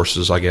barrel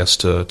sources, I guess,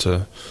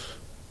 to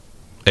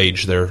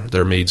age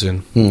their meads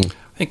in. I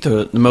think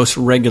the most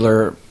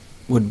regular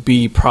would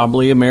be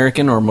probably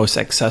American, or most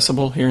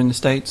accessible here in the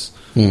States.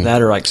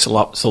 That, or like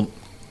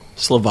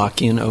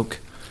Slovakian oak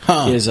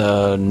is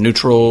a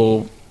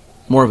neutral,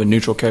 more of a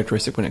neutral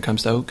characteristic when it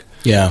comes to oak.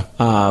 Yeah.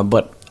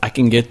 But I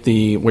can get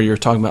where you're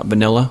talking about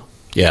vanilla.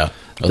 Yeah,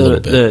 a little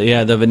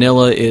bit. The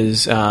vanilla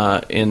is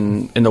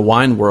in the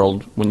wine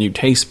world, when you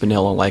taste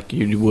vanilla like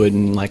you would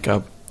in like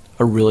a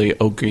really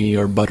oaky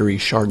or buttery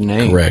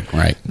Chardonnay. Correct,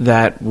 right.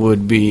 That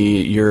would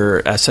be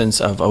your essence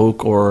of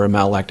oak or a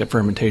malolactic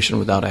fermentation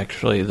without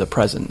actually the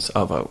presence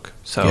of oak.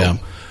 So, yeah.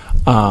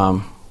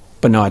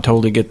 But no, I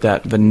totally get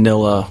that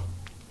vanilla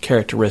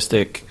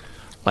characteristic,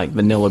 like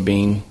vanilla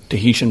bean.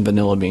 Tahitian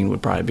vanilla bean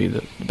would probably be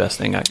the best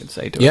thing I could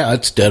say to it. Yeah,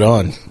 it's dead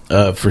on,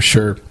 for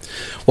sure.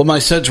 Well, my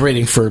Suds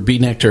rating for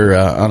B-Nektar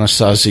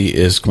Anasazi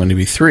is going to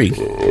be 3.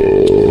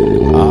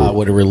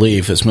 What a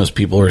relief, as most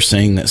people are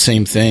saying that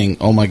same thing.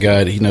 Oh my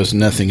God, he knows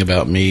nothing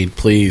about mead.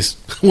 Please,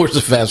 where's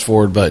the fast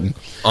forward button?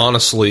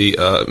 Honestly,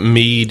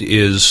 mead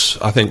is,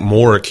 I think,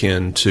 more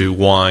akin to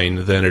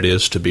wine than it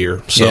is to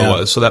beer.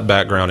 So, so that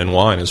background in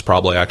wine is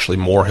probably actually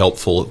more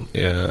helpful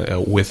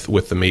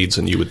with the meads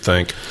than you would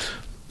think.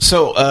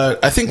 So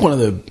I think one of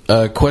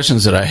the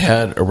questions that I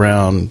had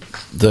around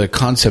the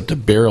concept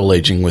of barrel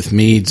aging with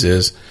meads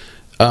is,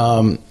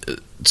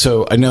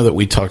 so I know that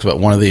we talked about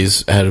one of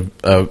these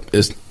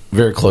is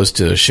very close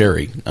to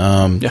sherry.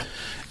 And,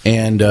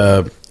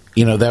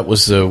 that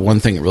was the one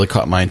thing that really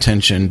caught my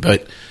attention.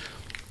 But,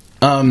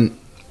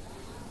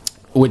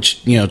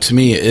 which, to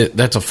me,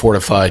 that's a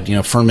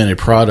fortified, fermented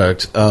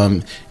product.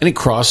 Any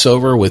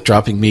crossover with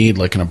dropping mead,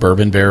 like in a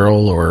bourbon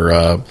barrel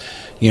or,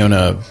 in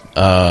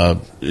a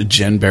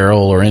gin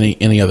barrel or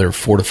any other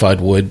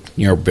fortified wood,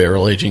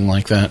 barrel aging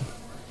like that?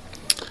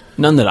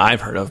 None that I've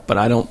heard of, but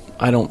I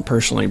don't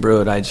personally brew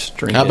it. I just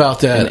drink it. How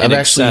about that? I've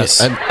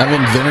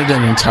invented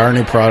an entire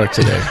new product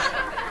today.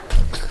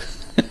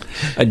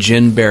 A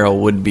gin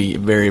barrel would be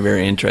very,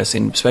 very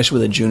interesting, especially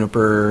with a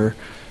juniper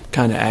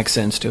kind of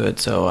accents to it.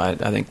 So I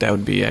think that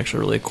would be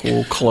actually really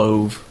cool.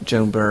 Clove,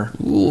 juniper.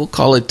 We'll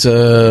call it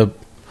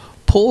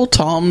Poor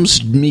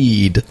Tom's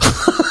Mead.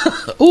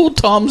 Old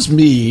Tom's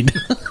Mead.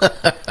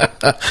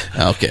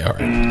 Okay, all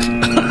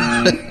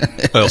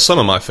right. Well, some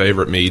of my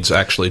favorite meads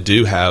actually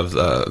do have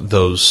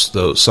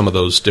some of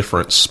those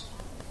different,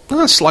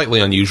 slightly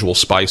unusual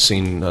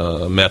spicing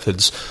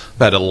methods.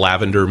 I had a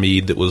lavender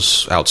mead that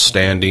was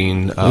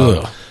outstanding.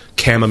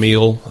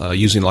 Chamomile,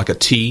 using like a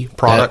tea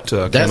product,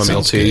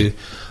 chamomile tea.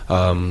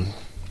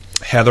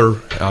 Heather,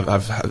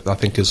 I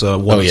think, is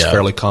one that's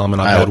fairly common.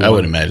 I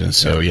would imagine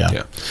so.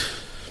 Yeah.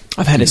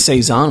 I've had a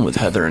saison with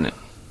heather in it.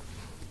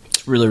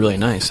 It's really, really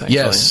nice. Actually.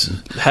 Yes,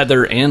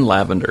 heather and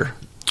lavender.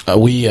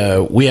 We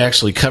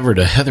actually covered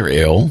a heather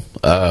ale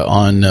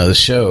on the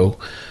show.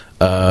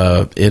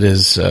 It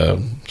is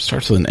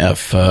starts with an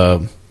F.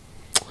 Oh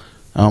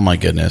my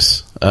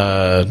goodness!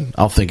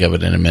 I'll think of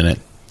it in a minute.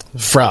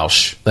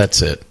 Frausch,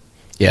 that's it.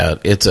 Yeah,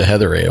 it's a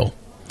heather ale.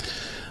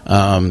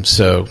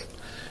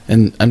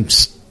 And I'm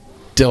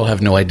still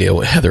have no idea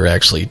what heather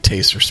actually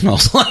tastes or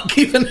smells like,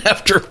 even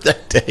after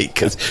that day,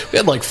 because we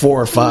had like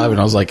 4 or 5, and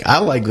I was like, I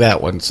like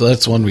that one, so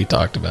that's one we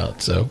talked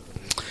about. So,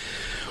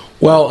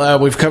 well,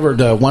 we've covered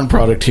one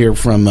product here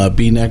from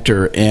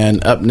B-Nektar,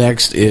 and up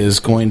next is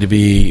going to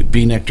be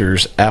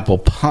B-Nektar's apple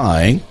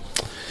pie,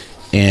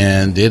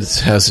 and it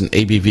has an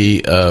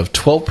ABV of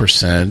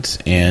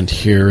 12%. And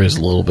here is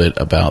a little bit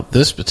about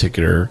this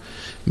particular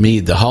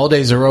mead. The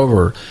holidays are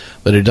over,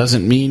 but it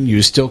doesn't mean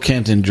you still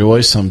can't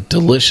enjoy some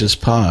delicious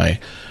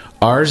pie.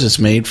 Ours is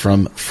made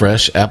from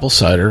fresh apple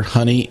cider,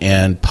 honey,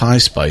 and pie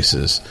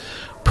spices.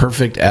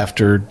 Perfect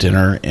after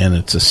dinner, and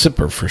it's a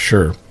sipper for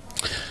sure.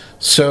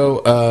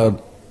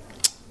 So,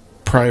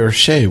 Prior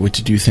Shea, what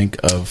did you think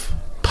of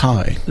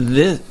pie?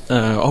 We're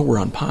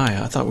on pie.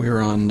 I thought we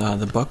were on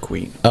the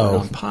buckwheat. We're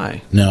on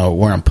pie. No,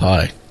 we're on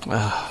pie.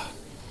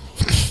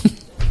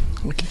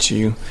 Look at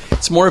you.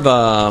 It's more of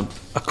a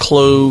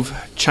clove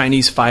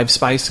Chinese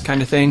 5-spice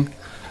kind of thing.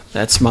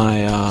 That's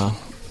my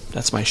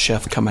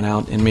chef coming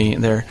out in me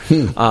there.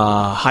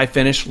 High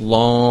finish,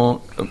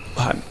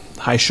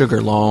 high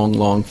sugar,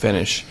 long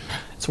finish.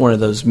 It's one of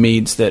those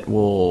meads that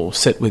will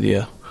sit with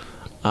you.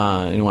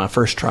 And when I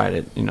first tried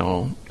it,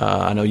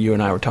 I know you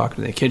and I were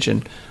talking in the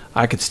kitchen.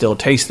 I could still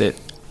taste it,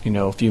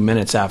 a few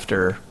minutes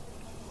after,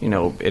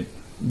 it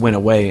went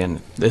away.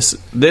 And this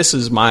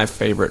is my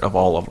favorite of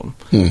all of them.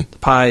 The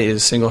pie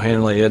is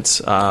single-handedly.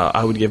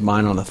 I would give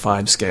mine on a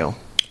 5 scale.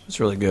 It's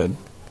really good.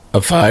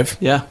 A 5?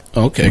 Yeah.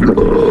 Okay.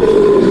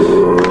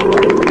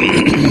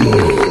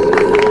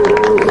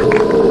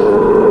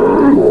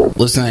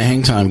 listen to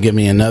Hang Time, give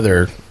me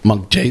another.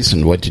 Monk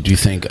Jason, what did you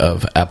think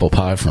of apple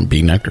pie from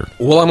B-Nektar?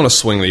 Well, I'm going to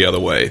swing the other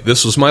way.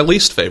 This was my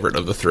least favorite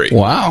of the three.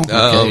 Wow.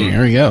 Okay,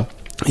 here we go.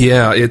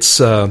 Yeah, it's...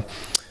 I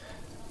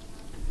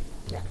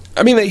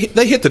mean,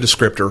 they hit the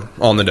descriptor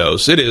on the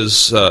nose. It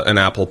is an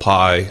apple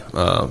pie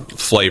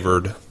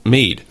flavored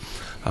mead.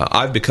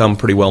 I've become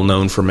pretty well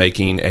known for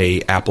making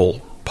a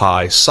apple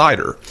pie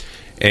cider,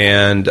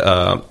 and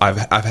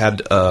I've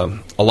had a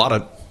lot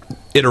of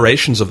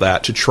iterations of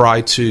that to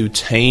try to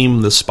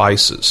tame the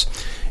spices.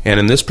 And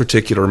in this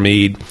particular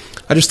mead,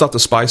 I just thought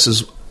the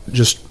spices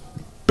just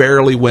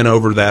barely went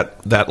over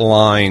that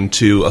line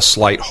to a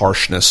slight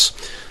harshness.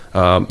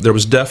 There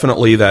was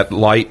definitely that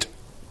light,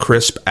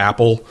 crisp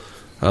apple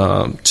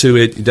to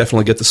it. You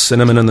definitely get the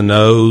cinnamon in the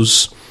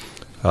nose.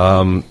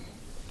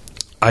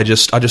 I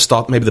just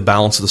thought maybe the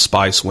balance of the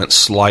spice went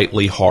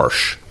slightly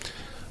harsh.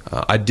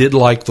 I did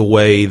like the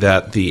way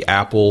that the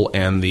apple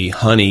and the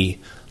honey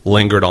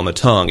lingered on the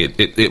tongue.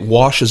 It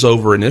washes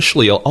over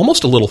initially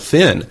almost a little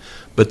thin,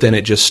 but then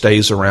it just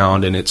stays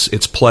around, and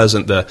it's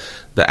pleasant. The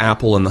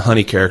apple and the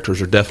honey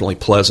characters are definitely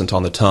pleasant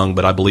on the tongue,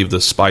 but I believe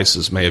the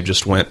spices may have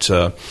just went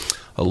a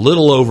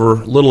little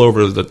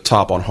over the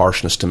top on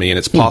harshness to me, and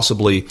it's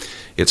possibly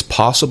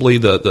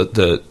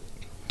the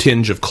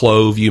tinge of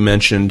clove you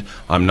mentioned.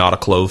 I'm not a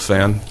clove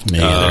fan. Me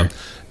either.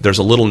 There's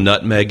a little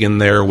nutmeg in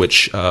there,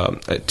 which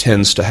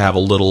tends to have a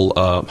little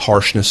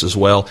harshness as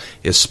well,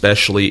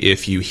 especially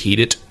if you heat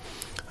it.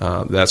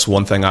 That's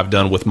one thing I've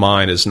done with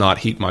mine, is not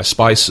heat my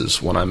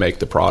spices when I make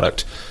the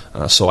product,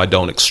 so I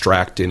don't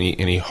extract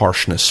any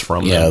harshness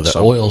from them. Yeah, the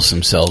oils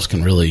themselves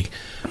can really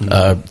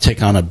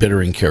take on a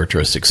bittering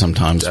characteristic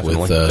sometimes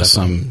with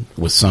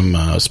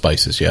some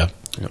spices. Yeah.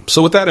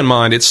 So with that in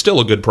mind, it's still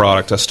a good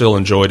product. I still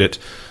enjoyed it.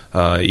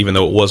 Even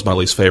though it was my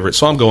least favorite.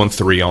 So I'm going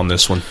 3 on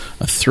this one.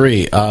 A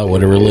 3.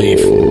 What a relief.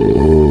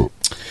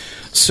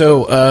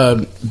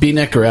 So,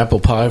 B-Nektar apple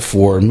pie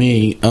for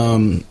me,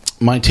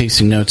 my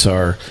tasting notes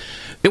are,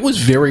 it was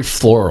very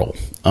floral.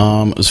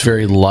 It was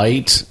very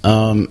light.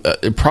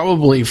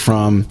 Probably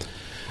from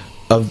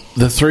of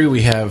the 3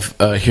 we have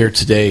here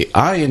today,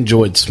 I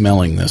enjoyed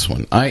smelling this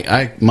one.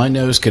 My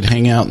nose could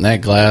hang out in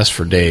that glass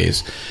for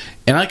days.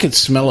 And I could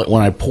smell it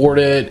when I poured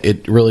it.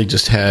 It really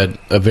just had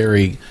a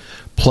very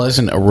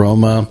pleasant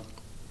aroma,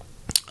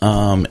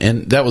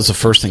 and that was the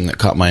first thing that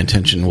caught my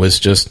attention, was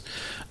just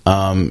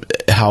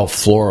how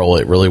floral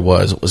it really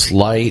was. It was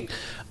light.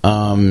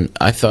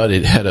 I thought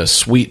it had a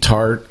sweet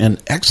tart and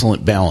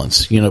excellent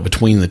balance,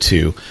 between the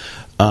two.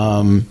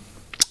 I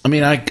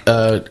mean, I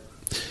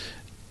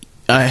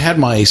had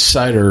my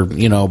cider,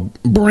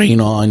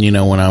 brain on,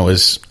 when I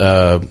was,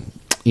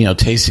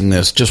 tasting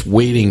this, just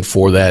waiting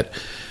for that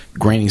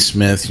Granny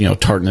Smith,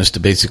 tartness to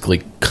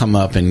basically come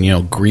up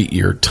and, greet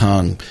your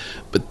tongue.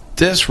 But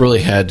this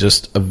really had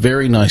just a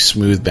very nice,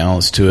 smooth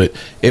balance to it.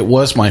 It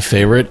was my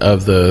favorite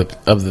of the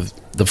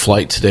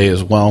flight today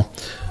as well.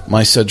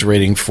 My Suds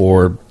rating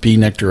for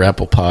B-Nektar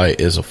apple pie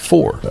is a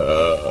 4.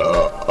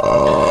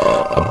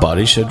 A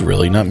body should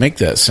really not make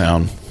that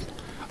sound.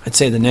 I'd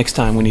say the next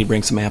time we need to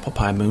bring some apple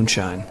pie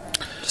moonshine,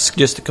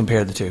 just to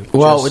compare the two.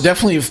 Well, it would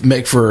definitely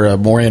make for a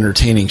more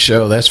entertaining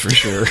show, that's for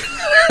sure.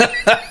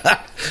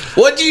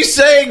 What'd you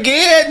say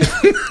again?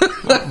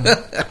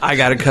 I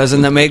got a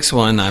cousin that makes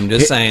one. I'm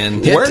just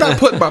saying. Where'd I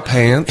put my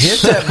pants?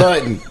 Hit that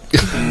button.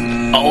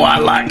 Oh, I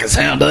like the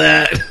sound of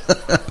that.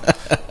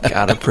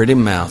 Got a pretty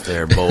mouth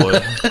there,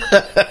 boy.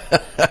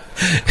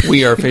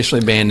 We are officially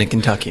banned in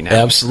Kentucky now.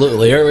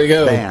 Absolutely. Here we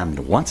go.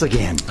 Banned once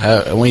again.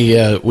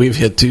 We've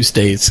hit 2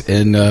 states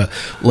and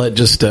let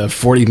just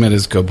 40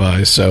 minutes go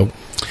by. So,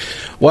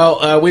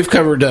 well, we've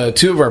covered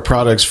 2 of our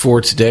products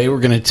for today. We're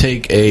going to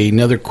take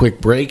another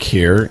quick break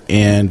here,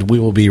 and we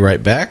will be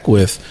right back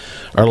with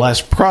our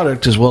last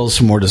product, as well as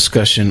some more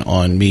discussion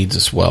on meads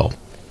as well.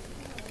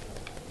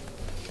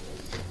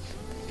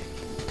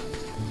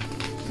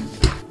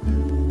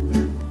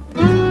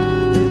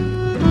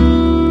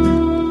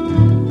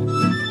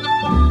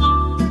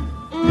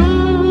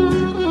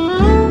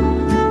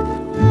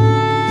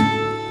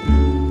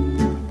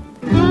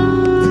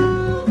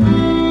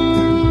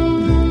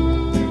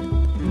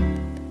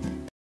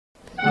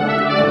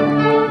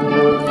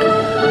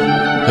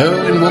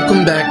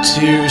 Welcome back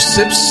to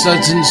Sips,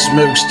 Suds, and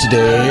Smokes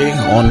today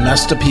on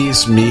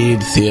Masterpiece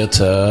Mead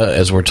Theatre,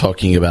 as we're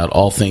talking about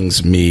all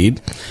things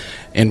mead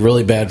and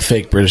really bad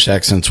fake British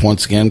accents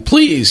once again.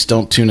 Please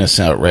don't tune us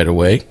out right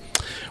away.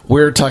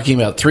 We're talking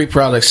about 3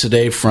 products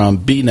today from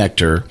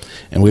B-Nektar,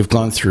 and we've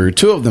gone through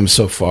 2 of them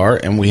so far,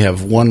 and we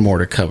have 1 more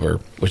to cover,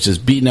 which is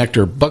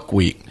B-Nektar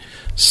Buckwheat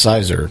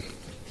Cyser.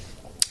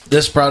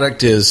 This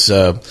product has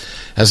an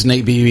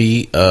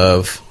ABV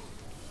of,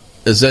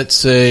 does that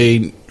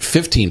say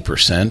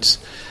 15%?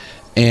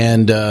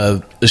 And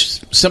the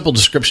simple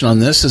description on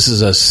this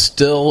is a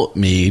still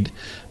mead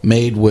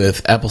made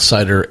with apple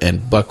cider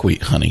and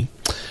buckwheat honey.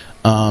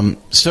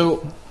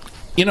 So,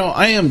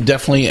 I am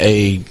definitely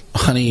a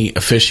honey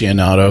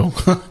aficionado.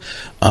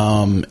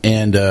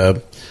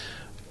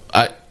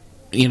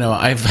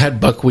 I've had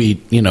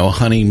buckwheat,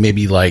 honey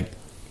maybe like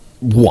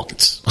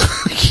once,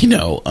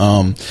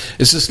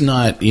 It's just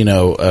not,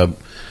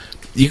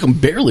 you can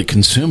barely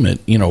consume it,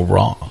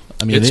 raw.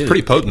 I mean, it's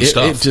pretty potent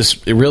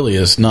stuff. It really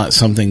is not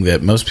something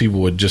that most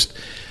people would just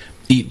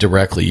eat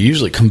directly. You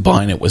usually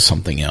combine it with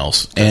something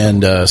else.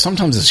 And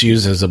sometimes it's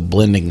used as a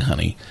blending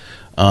honey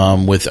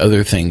with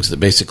other things that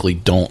basically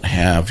don't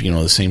have,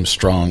 the same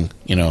strong,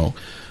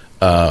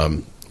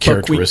 characteristics.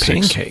 Buckwheat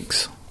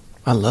pancakes.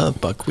 I love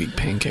buckwheat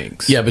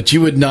pancakes. Yeah, but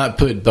you would not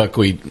put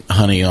buckwheat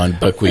honey on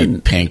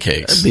buckwheat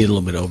pancakes. That'd be a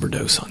little bit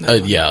overdose on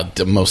that. Yeah,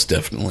 most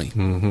definitely.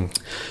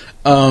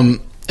 Mm-hmm.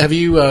 Have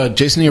you,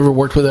 Jason, you ever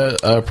worked with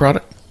a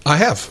product? I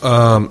have.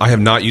 I have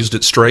not used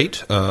it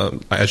straight.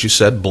 As you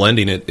said,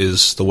 blending it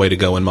is the way to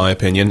go, in my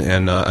opinion.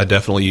 And I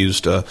definitely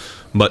used a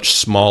much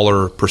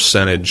smaller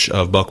percentage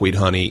of buckwheat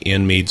honey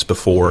in Meads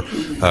before,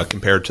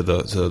 compared to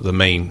the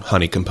main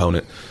honey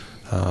component.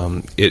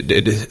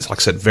 It is, like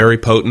I said, very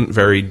potent,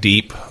 very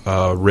deep,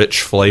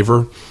 rich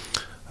flavor.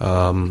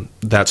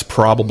 That's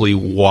probably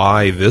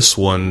why this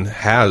one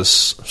has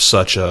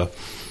such a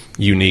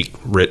unique,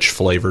 rich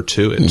flavor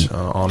to it.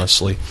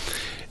 Honestly,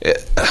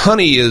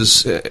 honey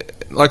is.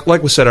 Like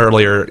we said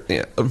earlier,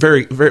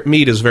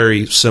 mead is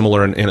very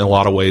similar in a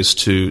lot of ways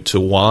to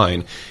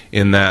wine.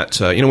 In that,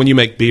 when you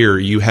make beer,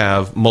 you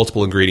have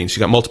multiple ingredients. You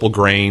got multiple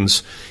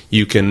grains.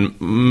 You can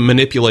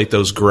manipulate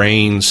those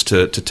grains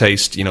to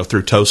taste,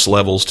 through toast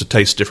levels to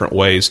taste different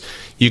ways.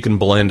 You can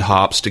blend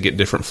hops to get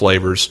different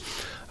flavors.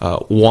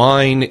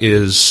 Wine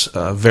is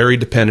very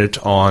dependent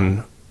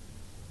on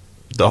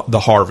the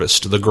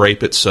harvest, the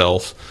grape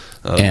itself.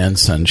 And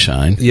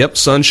sunshine. Yep,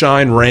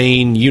 sunshine,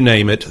 rain, you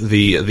name it.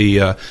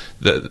 The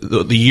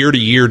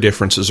year-to-year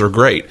differences are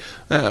great.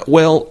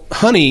 Well,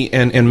 honey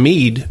and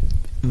mead,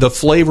 the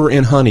flavor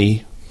in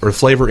honey or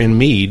flavor in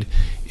mead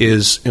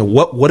is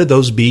what did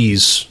those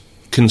bees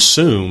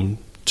consume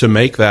to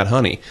make that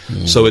honey?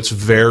 So it's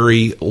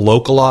very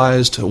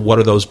localized. What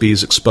are those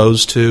bees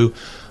exposed to?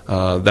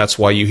 That's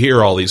why you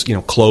hear all these,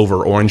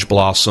 clover, orange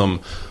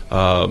blossom,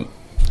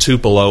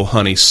 Tupelo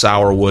honey,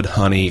 sourwood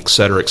honey, et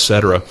cetera, et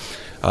cetera.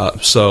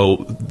 So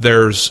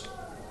there's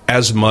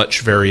as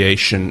much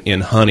variation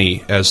in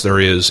honey as there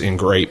is in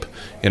grape,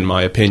 in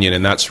my opinion,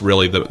 and that's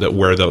really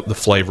where the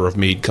flavor of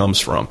mead comes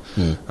from.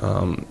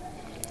 And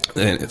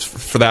it's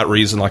for that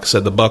reason, like I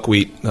said, the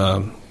buckwheat.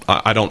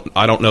 I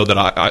don't know that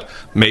I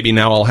maybe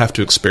now I'll have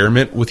to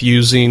experiment with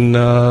using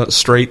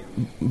straight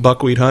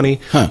buckwheat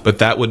honey, but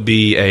that would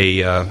be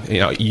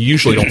you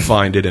usually don't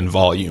find it in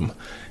volume.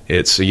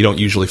 You don't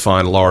usually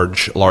find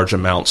large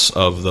amounts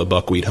of the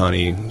buckwheat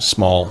honey,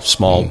 small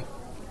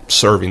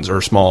servings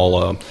or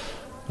small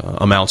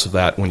amounts of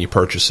that when you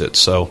purchase it.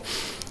 So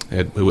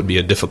it would be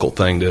a difficult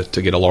thing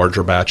to get a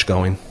larger batch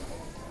going.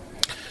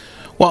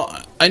 Well,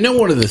 I know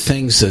one of the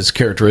things that's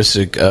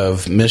characteristic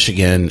of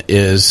Michigan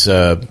is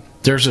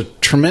there's a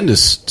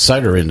tremendous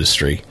cider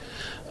industry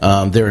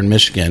there in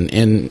Michigan,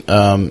 and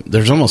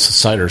there's almost a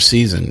cider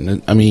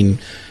season. I mean,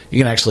 you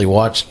can actually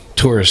watch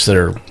tourists that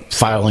are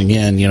filing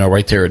in,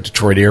 right there at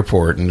Detroit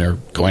Airport, and they're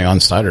going on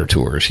cider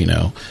tours,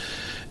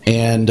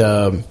 and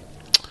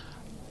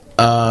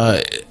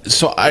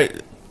so I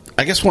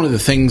guess one of the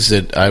things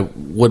that I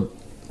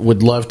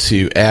would love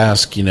to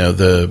ask,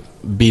 the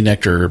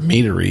B-Nektar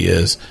meadery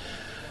is,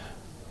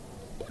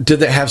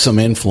 did that have some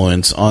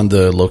influence on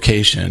the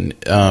location,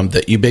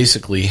 that you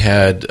basically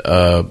had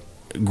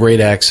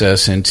great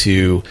access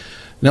into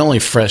not only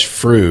fresh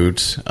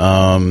fruit,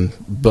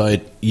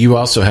 but you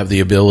also have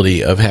the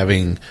ability of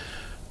having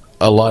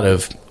a lot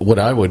of what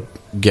I would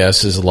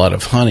guess is a lot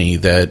of honey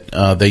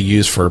that they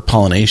use for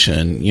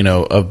pollination,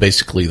 of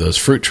basically those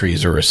fruit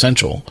trees are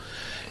essential.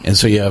 And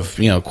so you have,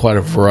 quite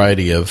a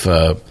variety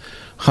of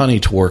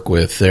honey to work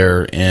with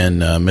there in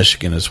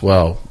Michigan as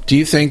well. Do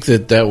you think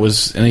that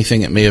was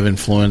anything that may have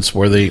influenced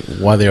why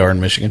they are in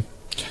Michigan?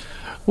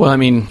 Well, I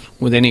mean,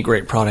 with any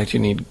great product, you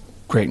need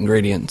great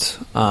ingredients.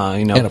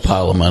 And a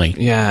pile of money.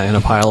 Yeah, and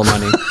a pile of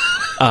money.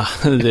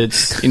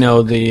 It's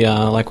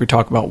like we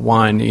talk about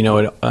wine.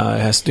 It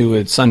has to do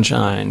with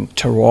sunshine,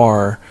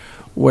 terroir,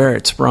 where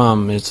it's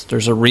from.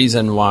 There's a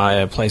reason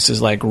why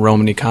places like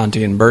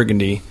Romanée-Conti and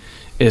Burgundy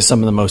is some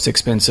of the most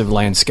expensive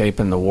landscape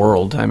in the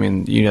world. I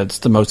mean, it's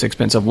the most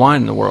expensive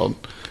wine in the world.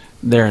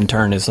 There, in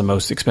turn, is the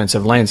most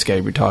expensive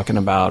landscape. You're talking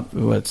about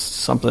what's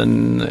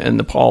something in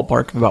the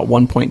ballpark of about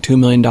 $1.2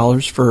 million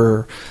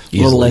for a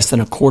little less than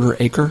a quarter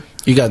acre.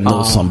 You got to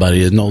know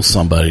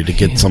somebody to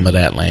get some of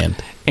that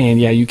land. And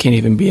you can't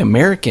even be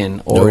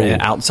American or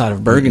outside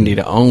of Burgundy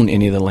to own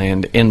any of the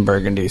land in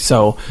Burgundy.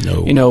 So,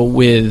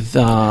 with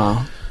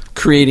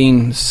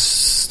creating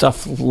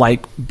stuff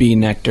like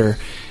B-Nektar,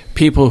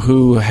 people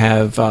who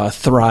have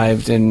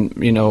thrived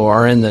and,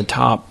 are in the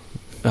top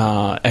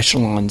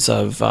echelons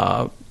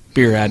of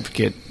beer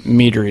advocate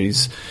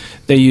meaderies,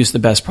 they use the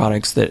best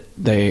products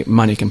that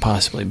money can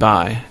possibly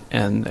buy.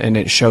 And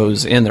it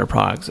shows in their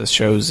products. It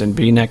shows in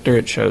B-Nektar.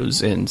 It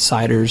shows in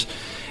ciders.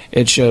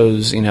 It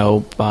shows,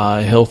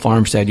 Hill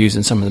Farmstead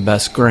using some of the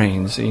best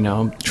grains,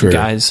 True.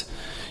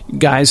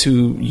 Guys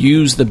who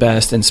use the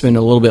best and spend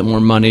a little bit more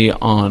money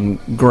on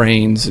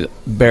grains,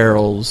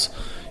 barrels,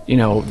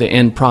 the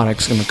end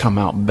product's going to come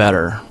out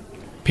better.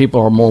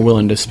 People are more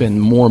willing to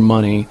spend more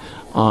money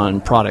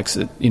on products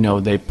that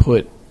they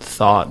put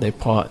thought, they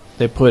put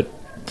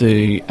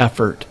the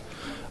effort.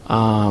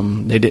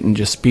 They didn't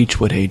just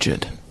speechwood age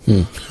it.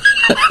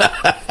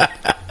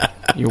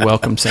 You're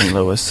welcome, St.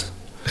 Louis.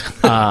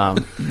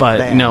 But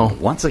Bam,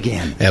 once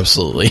again,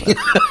 absolutely.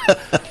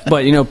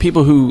 But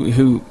people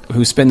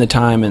who spend the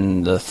time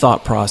and the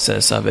thought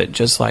process of it,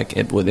 just like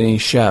it with any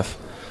chef,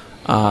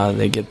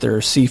 they get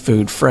their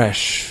seafood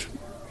fresh.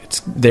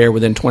 It's there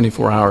within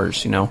 24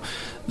 hours.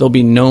 They'll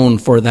be known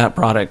for that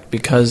product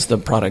because the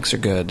products are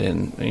good.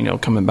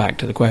 And coming back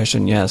to the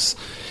question, yes,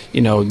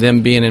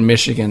 them being in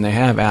Michigan, they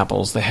have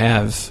apples, they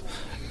have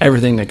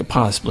everything they could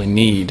possibly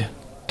need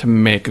to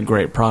make a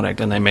great product,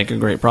 and they make a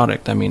great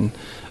product. I mean,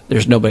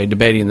 there's nobody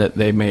debating that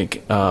they make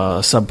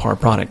a subpar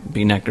product.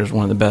 B-Nektar is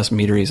one of the best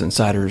meaderies and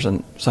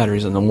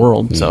cideries in the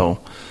world. Mm. So,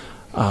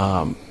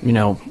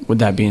 with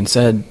that being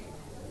said,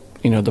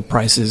 the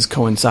prices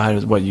coincide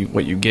with what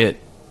you get,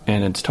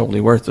 and it's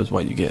totally worth it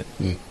what you get.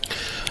 Mm.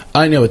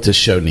 I know what this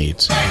show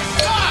needs.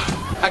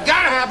 I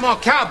gotta have more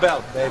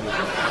cowbell, baby.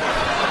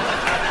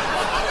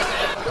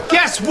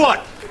 Guess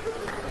what?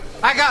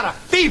 I got a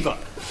fever,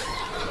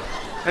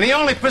 and the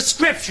only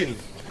prescription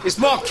is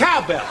more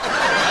cowbell.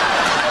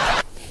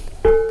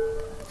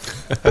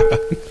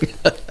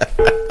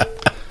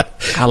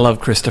 I love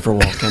Christopher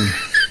Walken.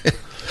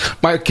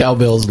 My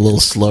cowbell's a little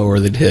slower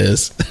than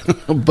his,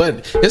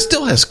 but it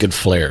still has good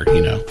flair,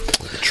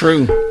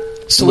 True.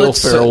 So Will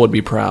Ferrell would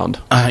be proud.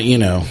 I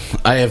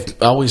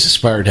have always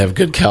aspired to have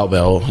good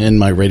cowbell in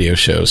my radio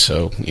show,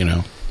 so,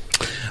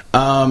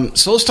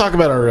 So let's talk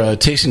about our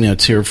tasting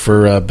notes here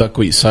for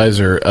Buckwheat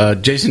Cyser.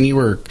 Jason, you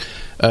were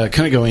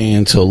kind of going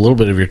into a little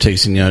bit of your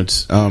tasting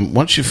notes. Why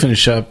don't you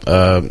finish up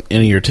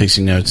any of your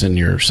tasting notes and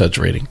your Suds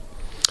rating?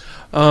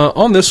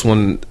 On this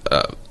one,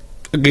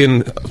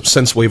 again,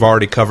 since we've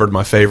already covered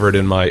my favorite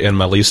and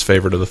my least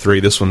favorite of the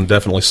three, this one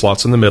definitely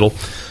slots in the middle.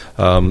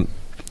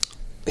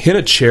 Hint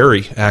of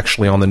cherry,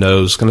 actually, on the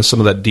nose. Kind of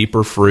some of that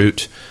deeper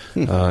fruit.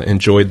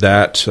 Enjoyed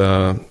that.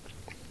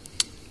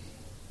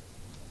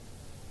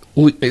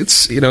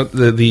 It's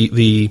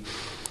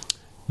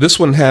this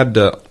one had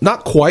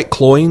not quite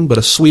cloying, but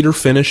a sweeter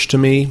finish to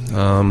me.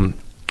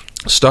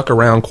 Stuck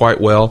around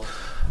quite well.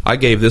 I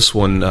gave this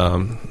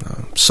one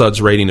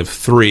Suds rating of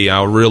 3.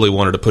 I really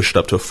wanted to push it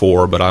up to a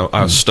 4, but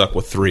I was stuck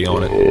with 3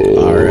 on it.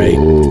 All right.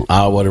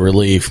 What a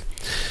relief.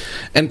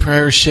 And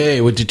Prior Shea,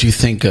 what did you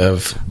think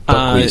of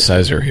Buckwheat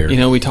Cyser here?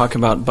 We talk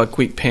about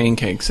buckwheat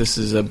pancakes. This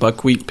is a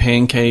buckwheat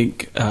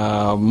pancake,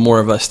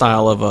 more of a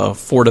style of a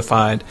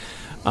fortified,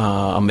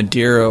 a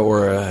Madeira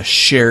or a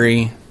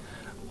sherry.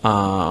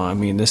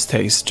 This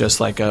tastes just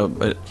like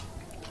a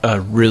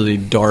really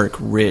dark,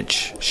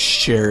 rich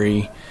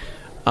sherry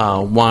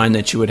wine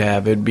that you would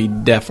have. It'd be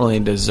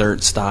definitely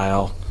dessert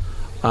style.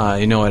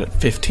 At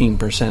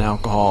 15%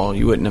 alcohol,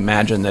 you wouldn't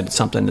imagine that it's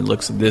something that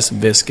looks this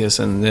viscous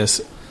and this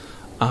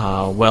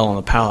well on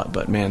the palate.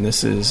 But man,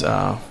 this is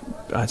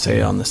I'd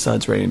say on the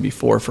Suds rating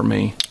before for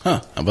me.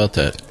 How about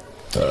that?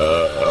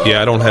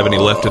 I don't have any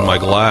left in my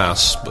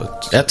glass,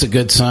 but that's a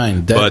good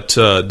sign.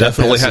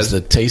 Definitely has the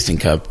tasting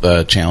cup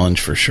challenge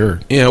for sure.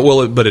 Yeah,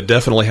 well, but it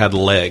definitely had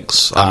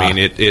legs. I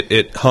mean,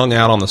 it hung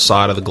out on the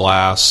side of the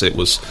glass. It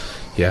was,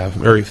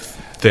 very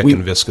thick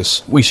and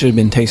viscous. We should have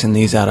been tasting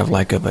these out of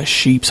a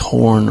sheep's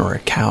horn or a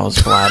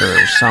cow's bladder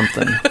or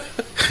something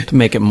to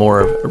make it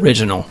more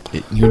original.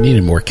 You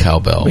needed more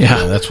cowbell.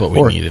 Yeah, that's what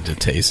we needed to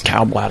taste.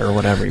 Cow bladder or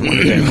whatever you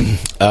want to do.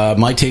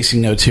 My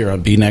tasting notes here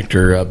on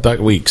B-Nektar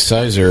Buckwheat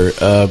Cyser.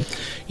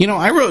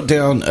 I wrote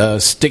down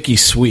sticky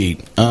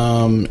sweet,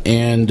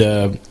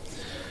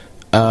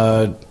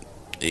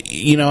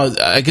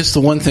 I guess the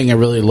one thing I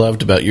really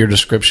loved about your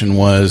description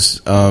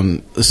was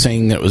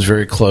saying that it was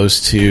very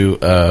close to,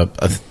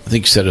 I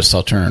think you said a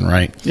Sauterne,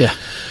 right? Yeah.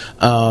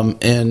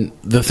 And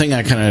the thing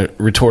I kind of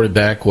retorted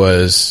back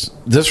was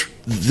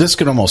this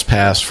could almost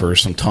pass for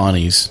some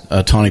tawny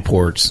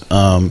ports,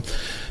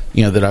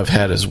 that I've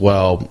had as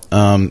well.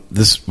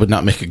 This would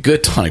not make a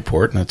good tawny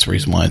port, and that's the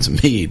reason why it's a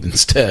mead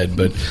instead.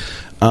 But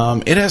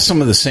it has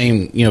some of the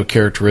same,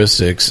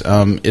 characteristics.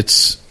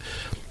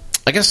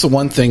 I guess the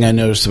one thing I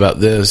noticed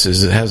about this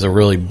is it has a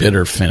really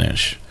bitter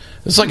finish.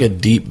 It's like a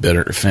deep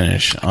bitter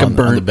finish on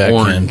the back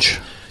orange.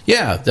 end.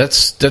 Yeah,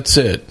 that's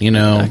it.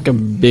 Like a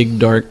big,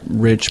 dark,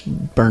 rich,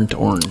 burnt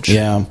orange.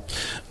 Yeah,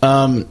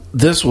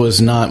 this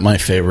was not my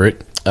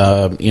favorite.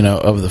 Of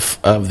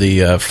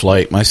the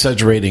flight. My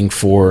Suds rating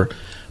for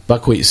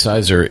Buckwheat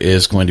Cyser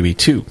is going to be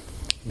 2.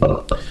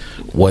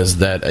 Was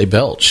that a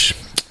belch?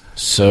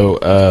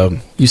 So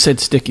you said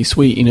sticky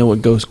sweet. You know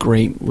what goes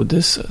great with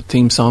this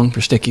theme song for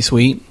Sticky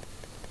Sweet?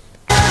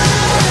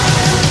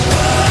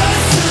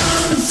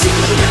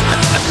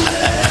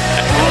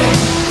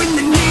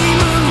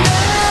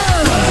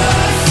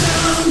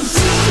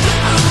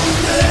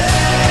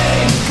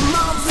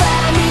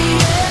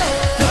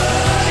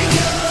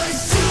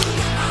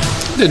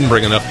 Didn't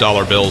bring enough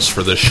dollar bills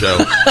for this show.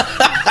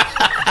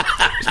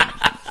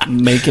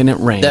 Making it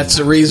rain. That's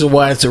the reason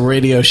why it's a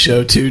radio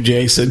show too,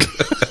 Jason.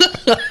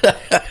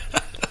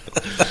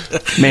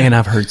 Man,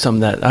 I've heard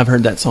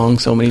that song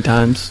so many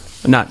times.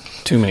 Not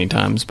too many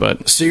times,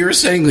 but... So you're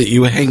saying that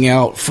you hang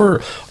out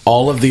for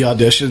all of the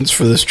auditions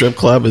for the strip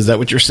club? Is that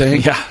what you're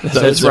saying? Yeah,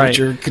 that's right.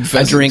 You're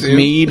I drink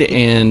mead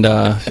and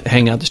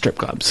hang out at the strip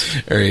clubs.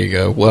 There you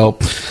go. Well,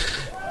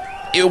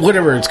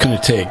 whatever it's going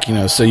to take,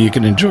 so you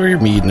can enjoy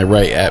your mead in the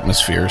right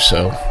atmosphere.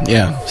 So,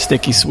 yeah.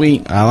 Sticky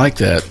sweet. I like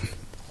that.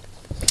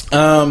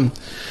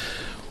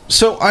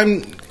 So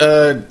I'm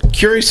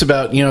curious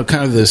about,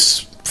 kind of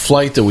this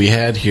flight that we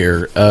had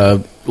here.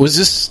 Was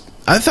this...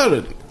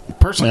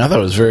 Personally, I thought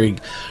it was very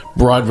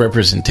broad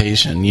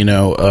representation,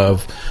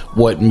 of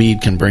what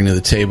mead can bring to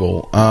the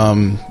table.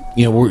 You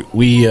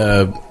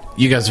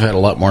guys have had a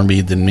lot more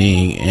mead than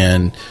me,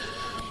 and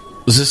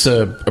was this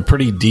a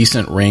pretty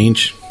decent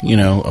range,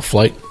 a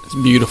flight? It's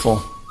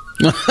beautiful.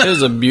 It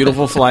was a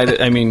beautiful flight.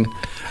 I mean,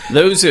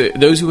 those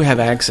who have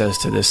access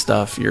to this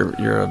stuff,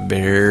 you're a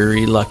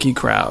very lucky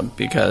crowd,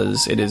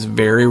 because it is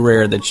very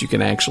rare that you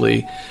can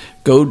actually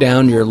go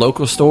down to your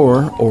local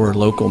store or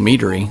local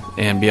meadery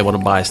and be able to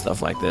buy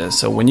stuff like this.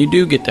 So when you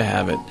do get to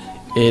have it,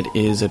 it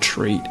is a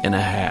treat and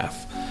a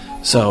half.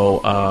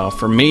 So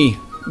for me,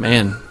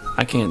 man,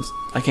 I can't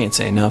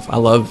say enough. I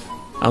love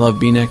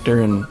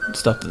B-Nektar and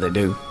stuff that they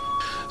do.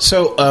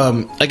 So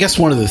I guess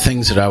one of the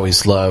things that I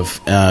always love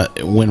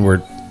when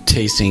we're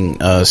tasting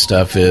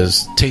stuff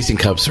is tasting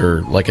cups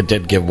are like a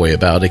dead giveaway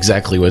about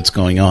exactly what's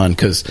going on,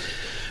 because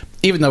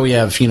even though we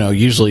have,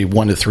 usually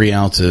 1 to 3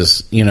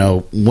 ounces,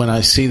 when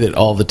I see that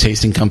all the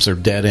tasting cups are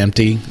dead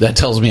empty, that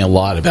tells me a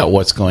lot about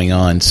what's going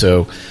on.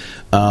 So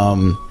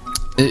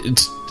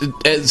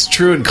it's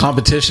true in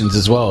competitions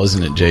as well,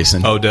 isn't it,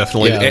 Jason? Oh,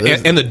 definitely. Yeah,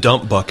 and the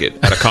dump bucket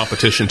at a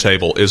competition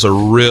table is a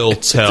real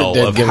tell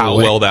of how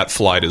well that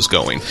flight is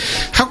going.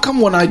 How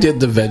come when I did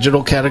the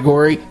vegetal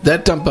category,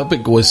 that dump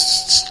bucket was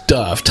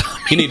stuffed?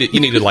 You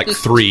needed like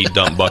 3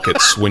 dump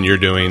buckets when you're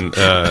doing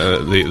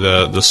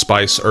the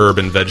spice, herb,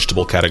 and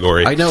vegetable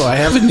category. I know. I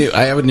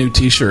have a new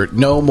T-shirt.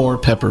 No more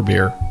pepper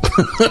beer.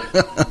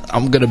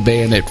 I'm going to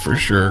ban it for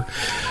sure.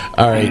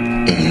 All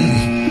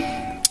right.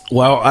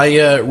 Well,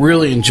 I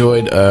really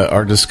enjoyed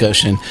our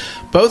discussion,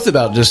 both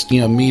about just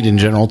mead in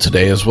general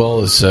today, as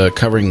well as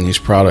covering these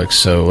products.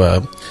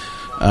 So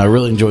I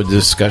really enjoyed the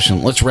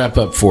discussion. Let's wrap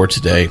up for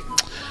today.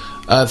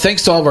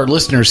 Thanks to all of our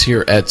listeners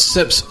here at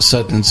Sips,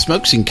 Suds, and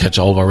Smokes. You can catch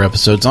all of our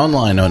episodes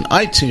online on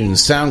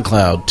iTunes,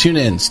 SoundCloud,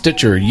 TuneIn,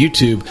 Stitcher,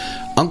 YouTube,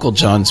 Uncle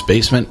John's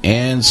Basement,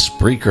 and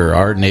Spreaker,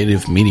 our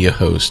native media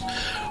host.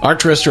 Our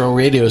terrestrial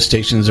radio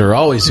stations are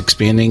always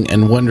expanding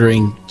and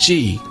wondering,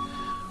 gee,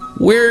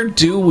 where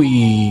do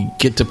we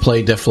get to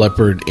play Def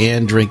Leppard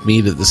and drink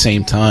mead at the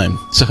same time?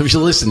 So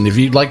if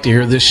you'd like to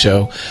hear this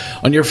show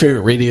on your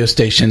favorite radio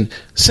station,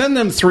 send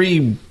them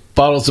 3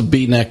 bottles of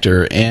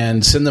B-Nektar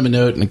and send them a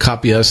note and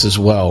copy us as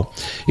well.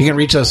 You can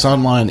reach us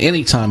online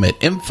anytime at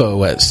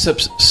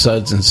info@Sips,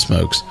 Suds, and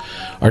Smokes.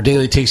 Our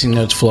daily tasting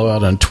notes flow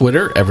out on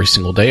Twitter every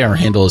single day. Our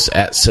handle is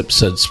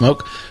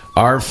 @SipSudsSmoke.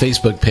 Our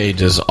Facebook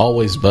page is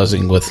always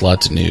buzzing with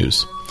lots of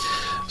news.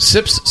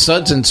 Sips,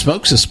 Suds, and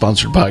Smokes is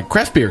sponsored by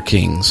Craft Beer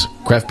Kings.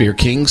 Craft Beer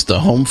Kings, the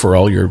home for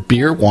all your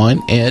beer,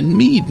 wine, and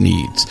mead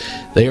needs.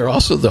 They are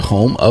also the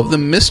home of the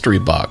Mystery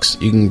Box.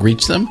 You can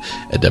reach them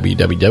at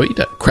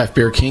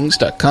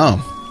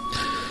www.craftbeerkings.com.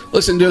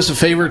 Listen, do us a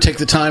favor. Take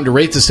the time to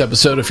rate this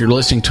episode if you're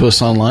listening to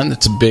us online.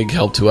 That's a big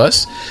help to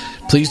us.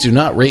 Please do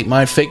not rate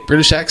my fake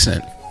British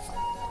accent.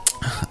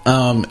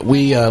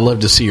 We love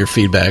to see your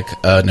feedback,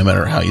 no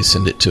matter how you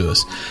send it to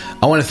us.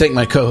 I want to thank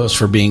my co-host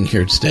for being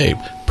here today.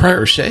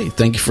 Prior Shea,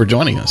 thank you for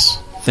joining us.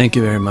 Thank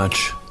you very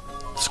much.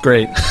 It's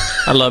great.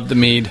 I love the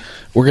mead.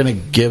 We're going to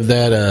give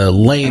that a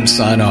lame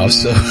sign-off.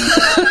 So,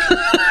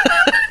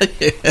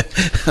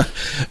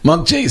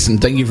 Monk Jason,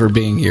 thank you for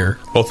being here.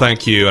 Well,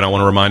 thank you, and I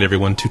want to remind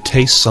everyone to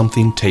taste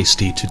something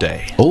tasty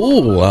today.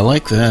 Oh, I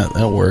like that.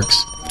 That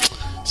works.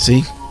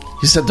 See?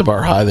 You set the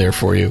bar high there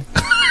for you.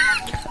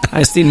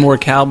 I just need more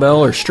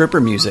cowbell or stripper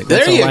music.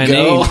 That's there you all I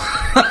go. need.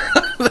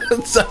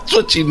 That's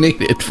what you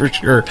needed for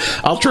sure.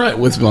 I'll try it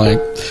with Mike.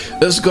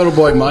 This is Good Old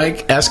Boy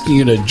Mike asking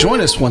you to join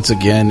us once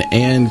again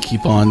and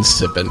keep on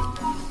sipping.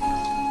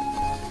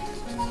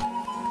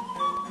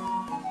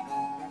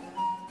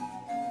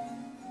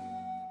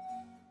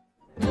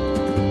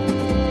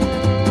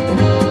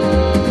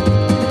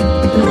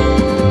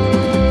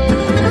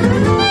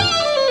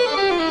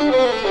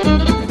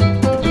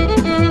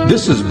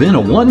 This has been a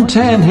One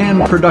Tan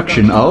Hand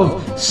production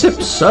of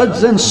Sips,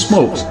 Suds, and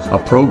Smokes, a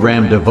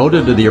program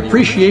devoted to the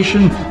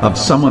appreciation of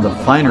some of the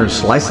finer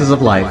slices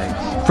of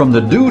life. From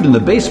the Dude in the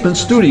Basement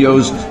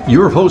Studios,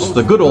 your hosts,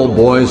 the Good Old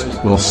Boys,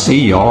 will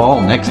see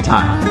y'all next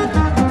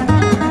time.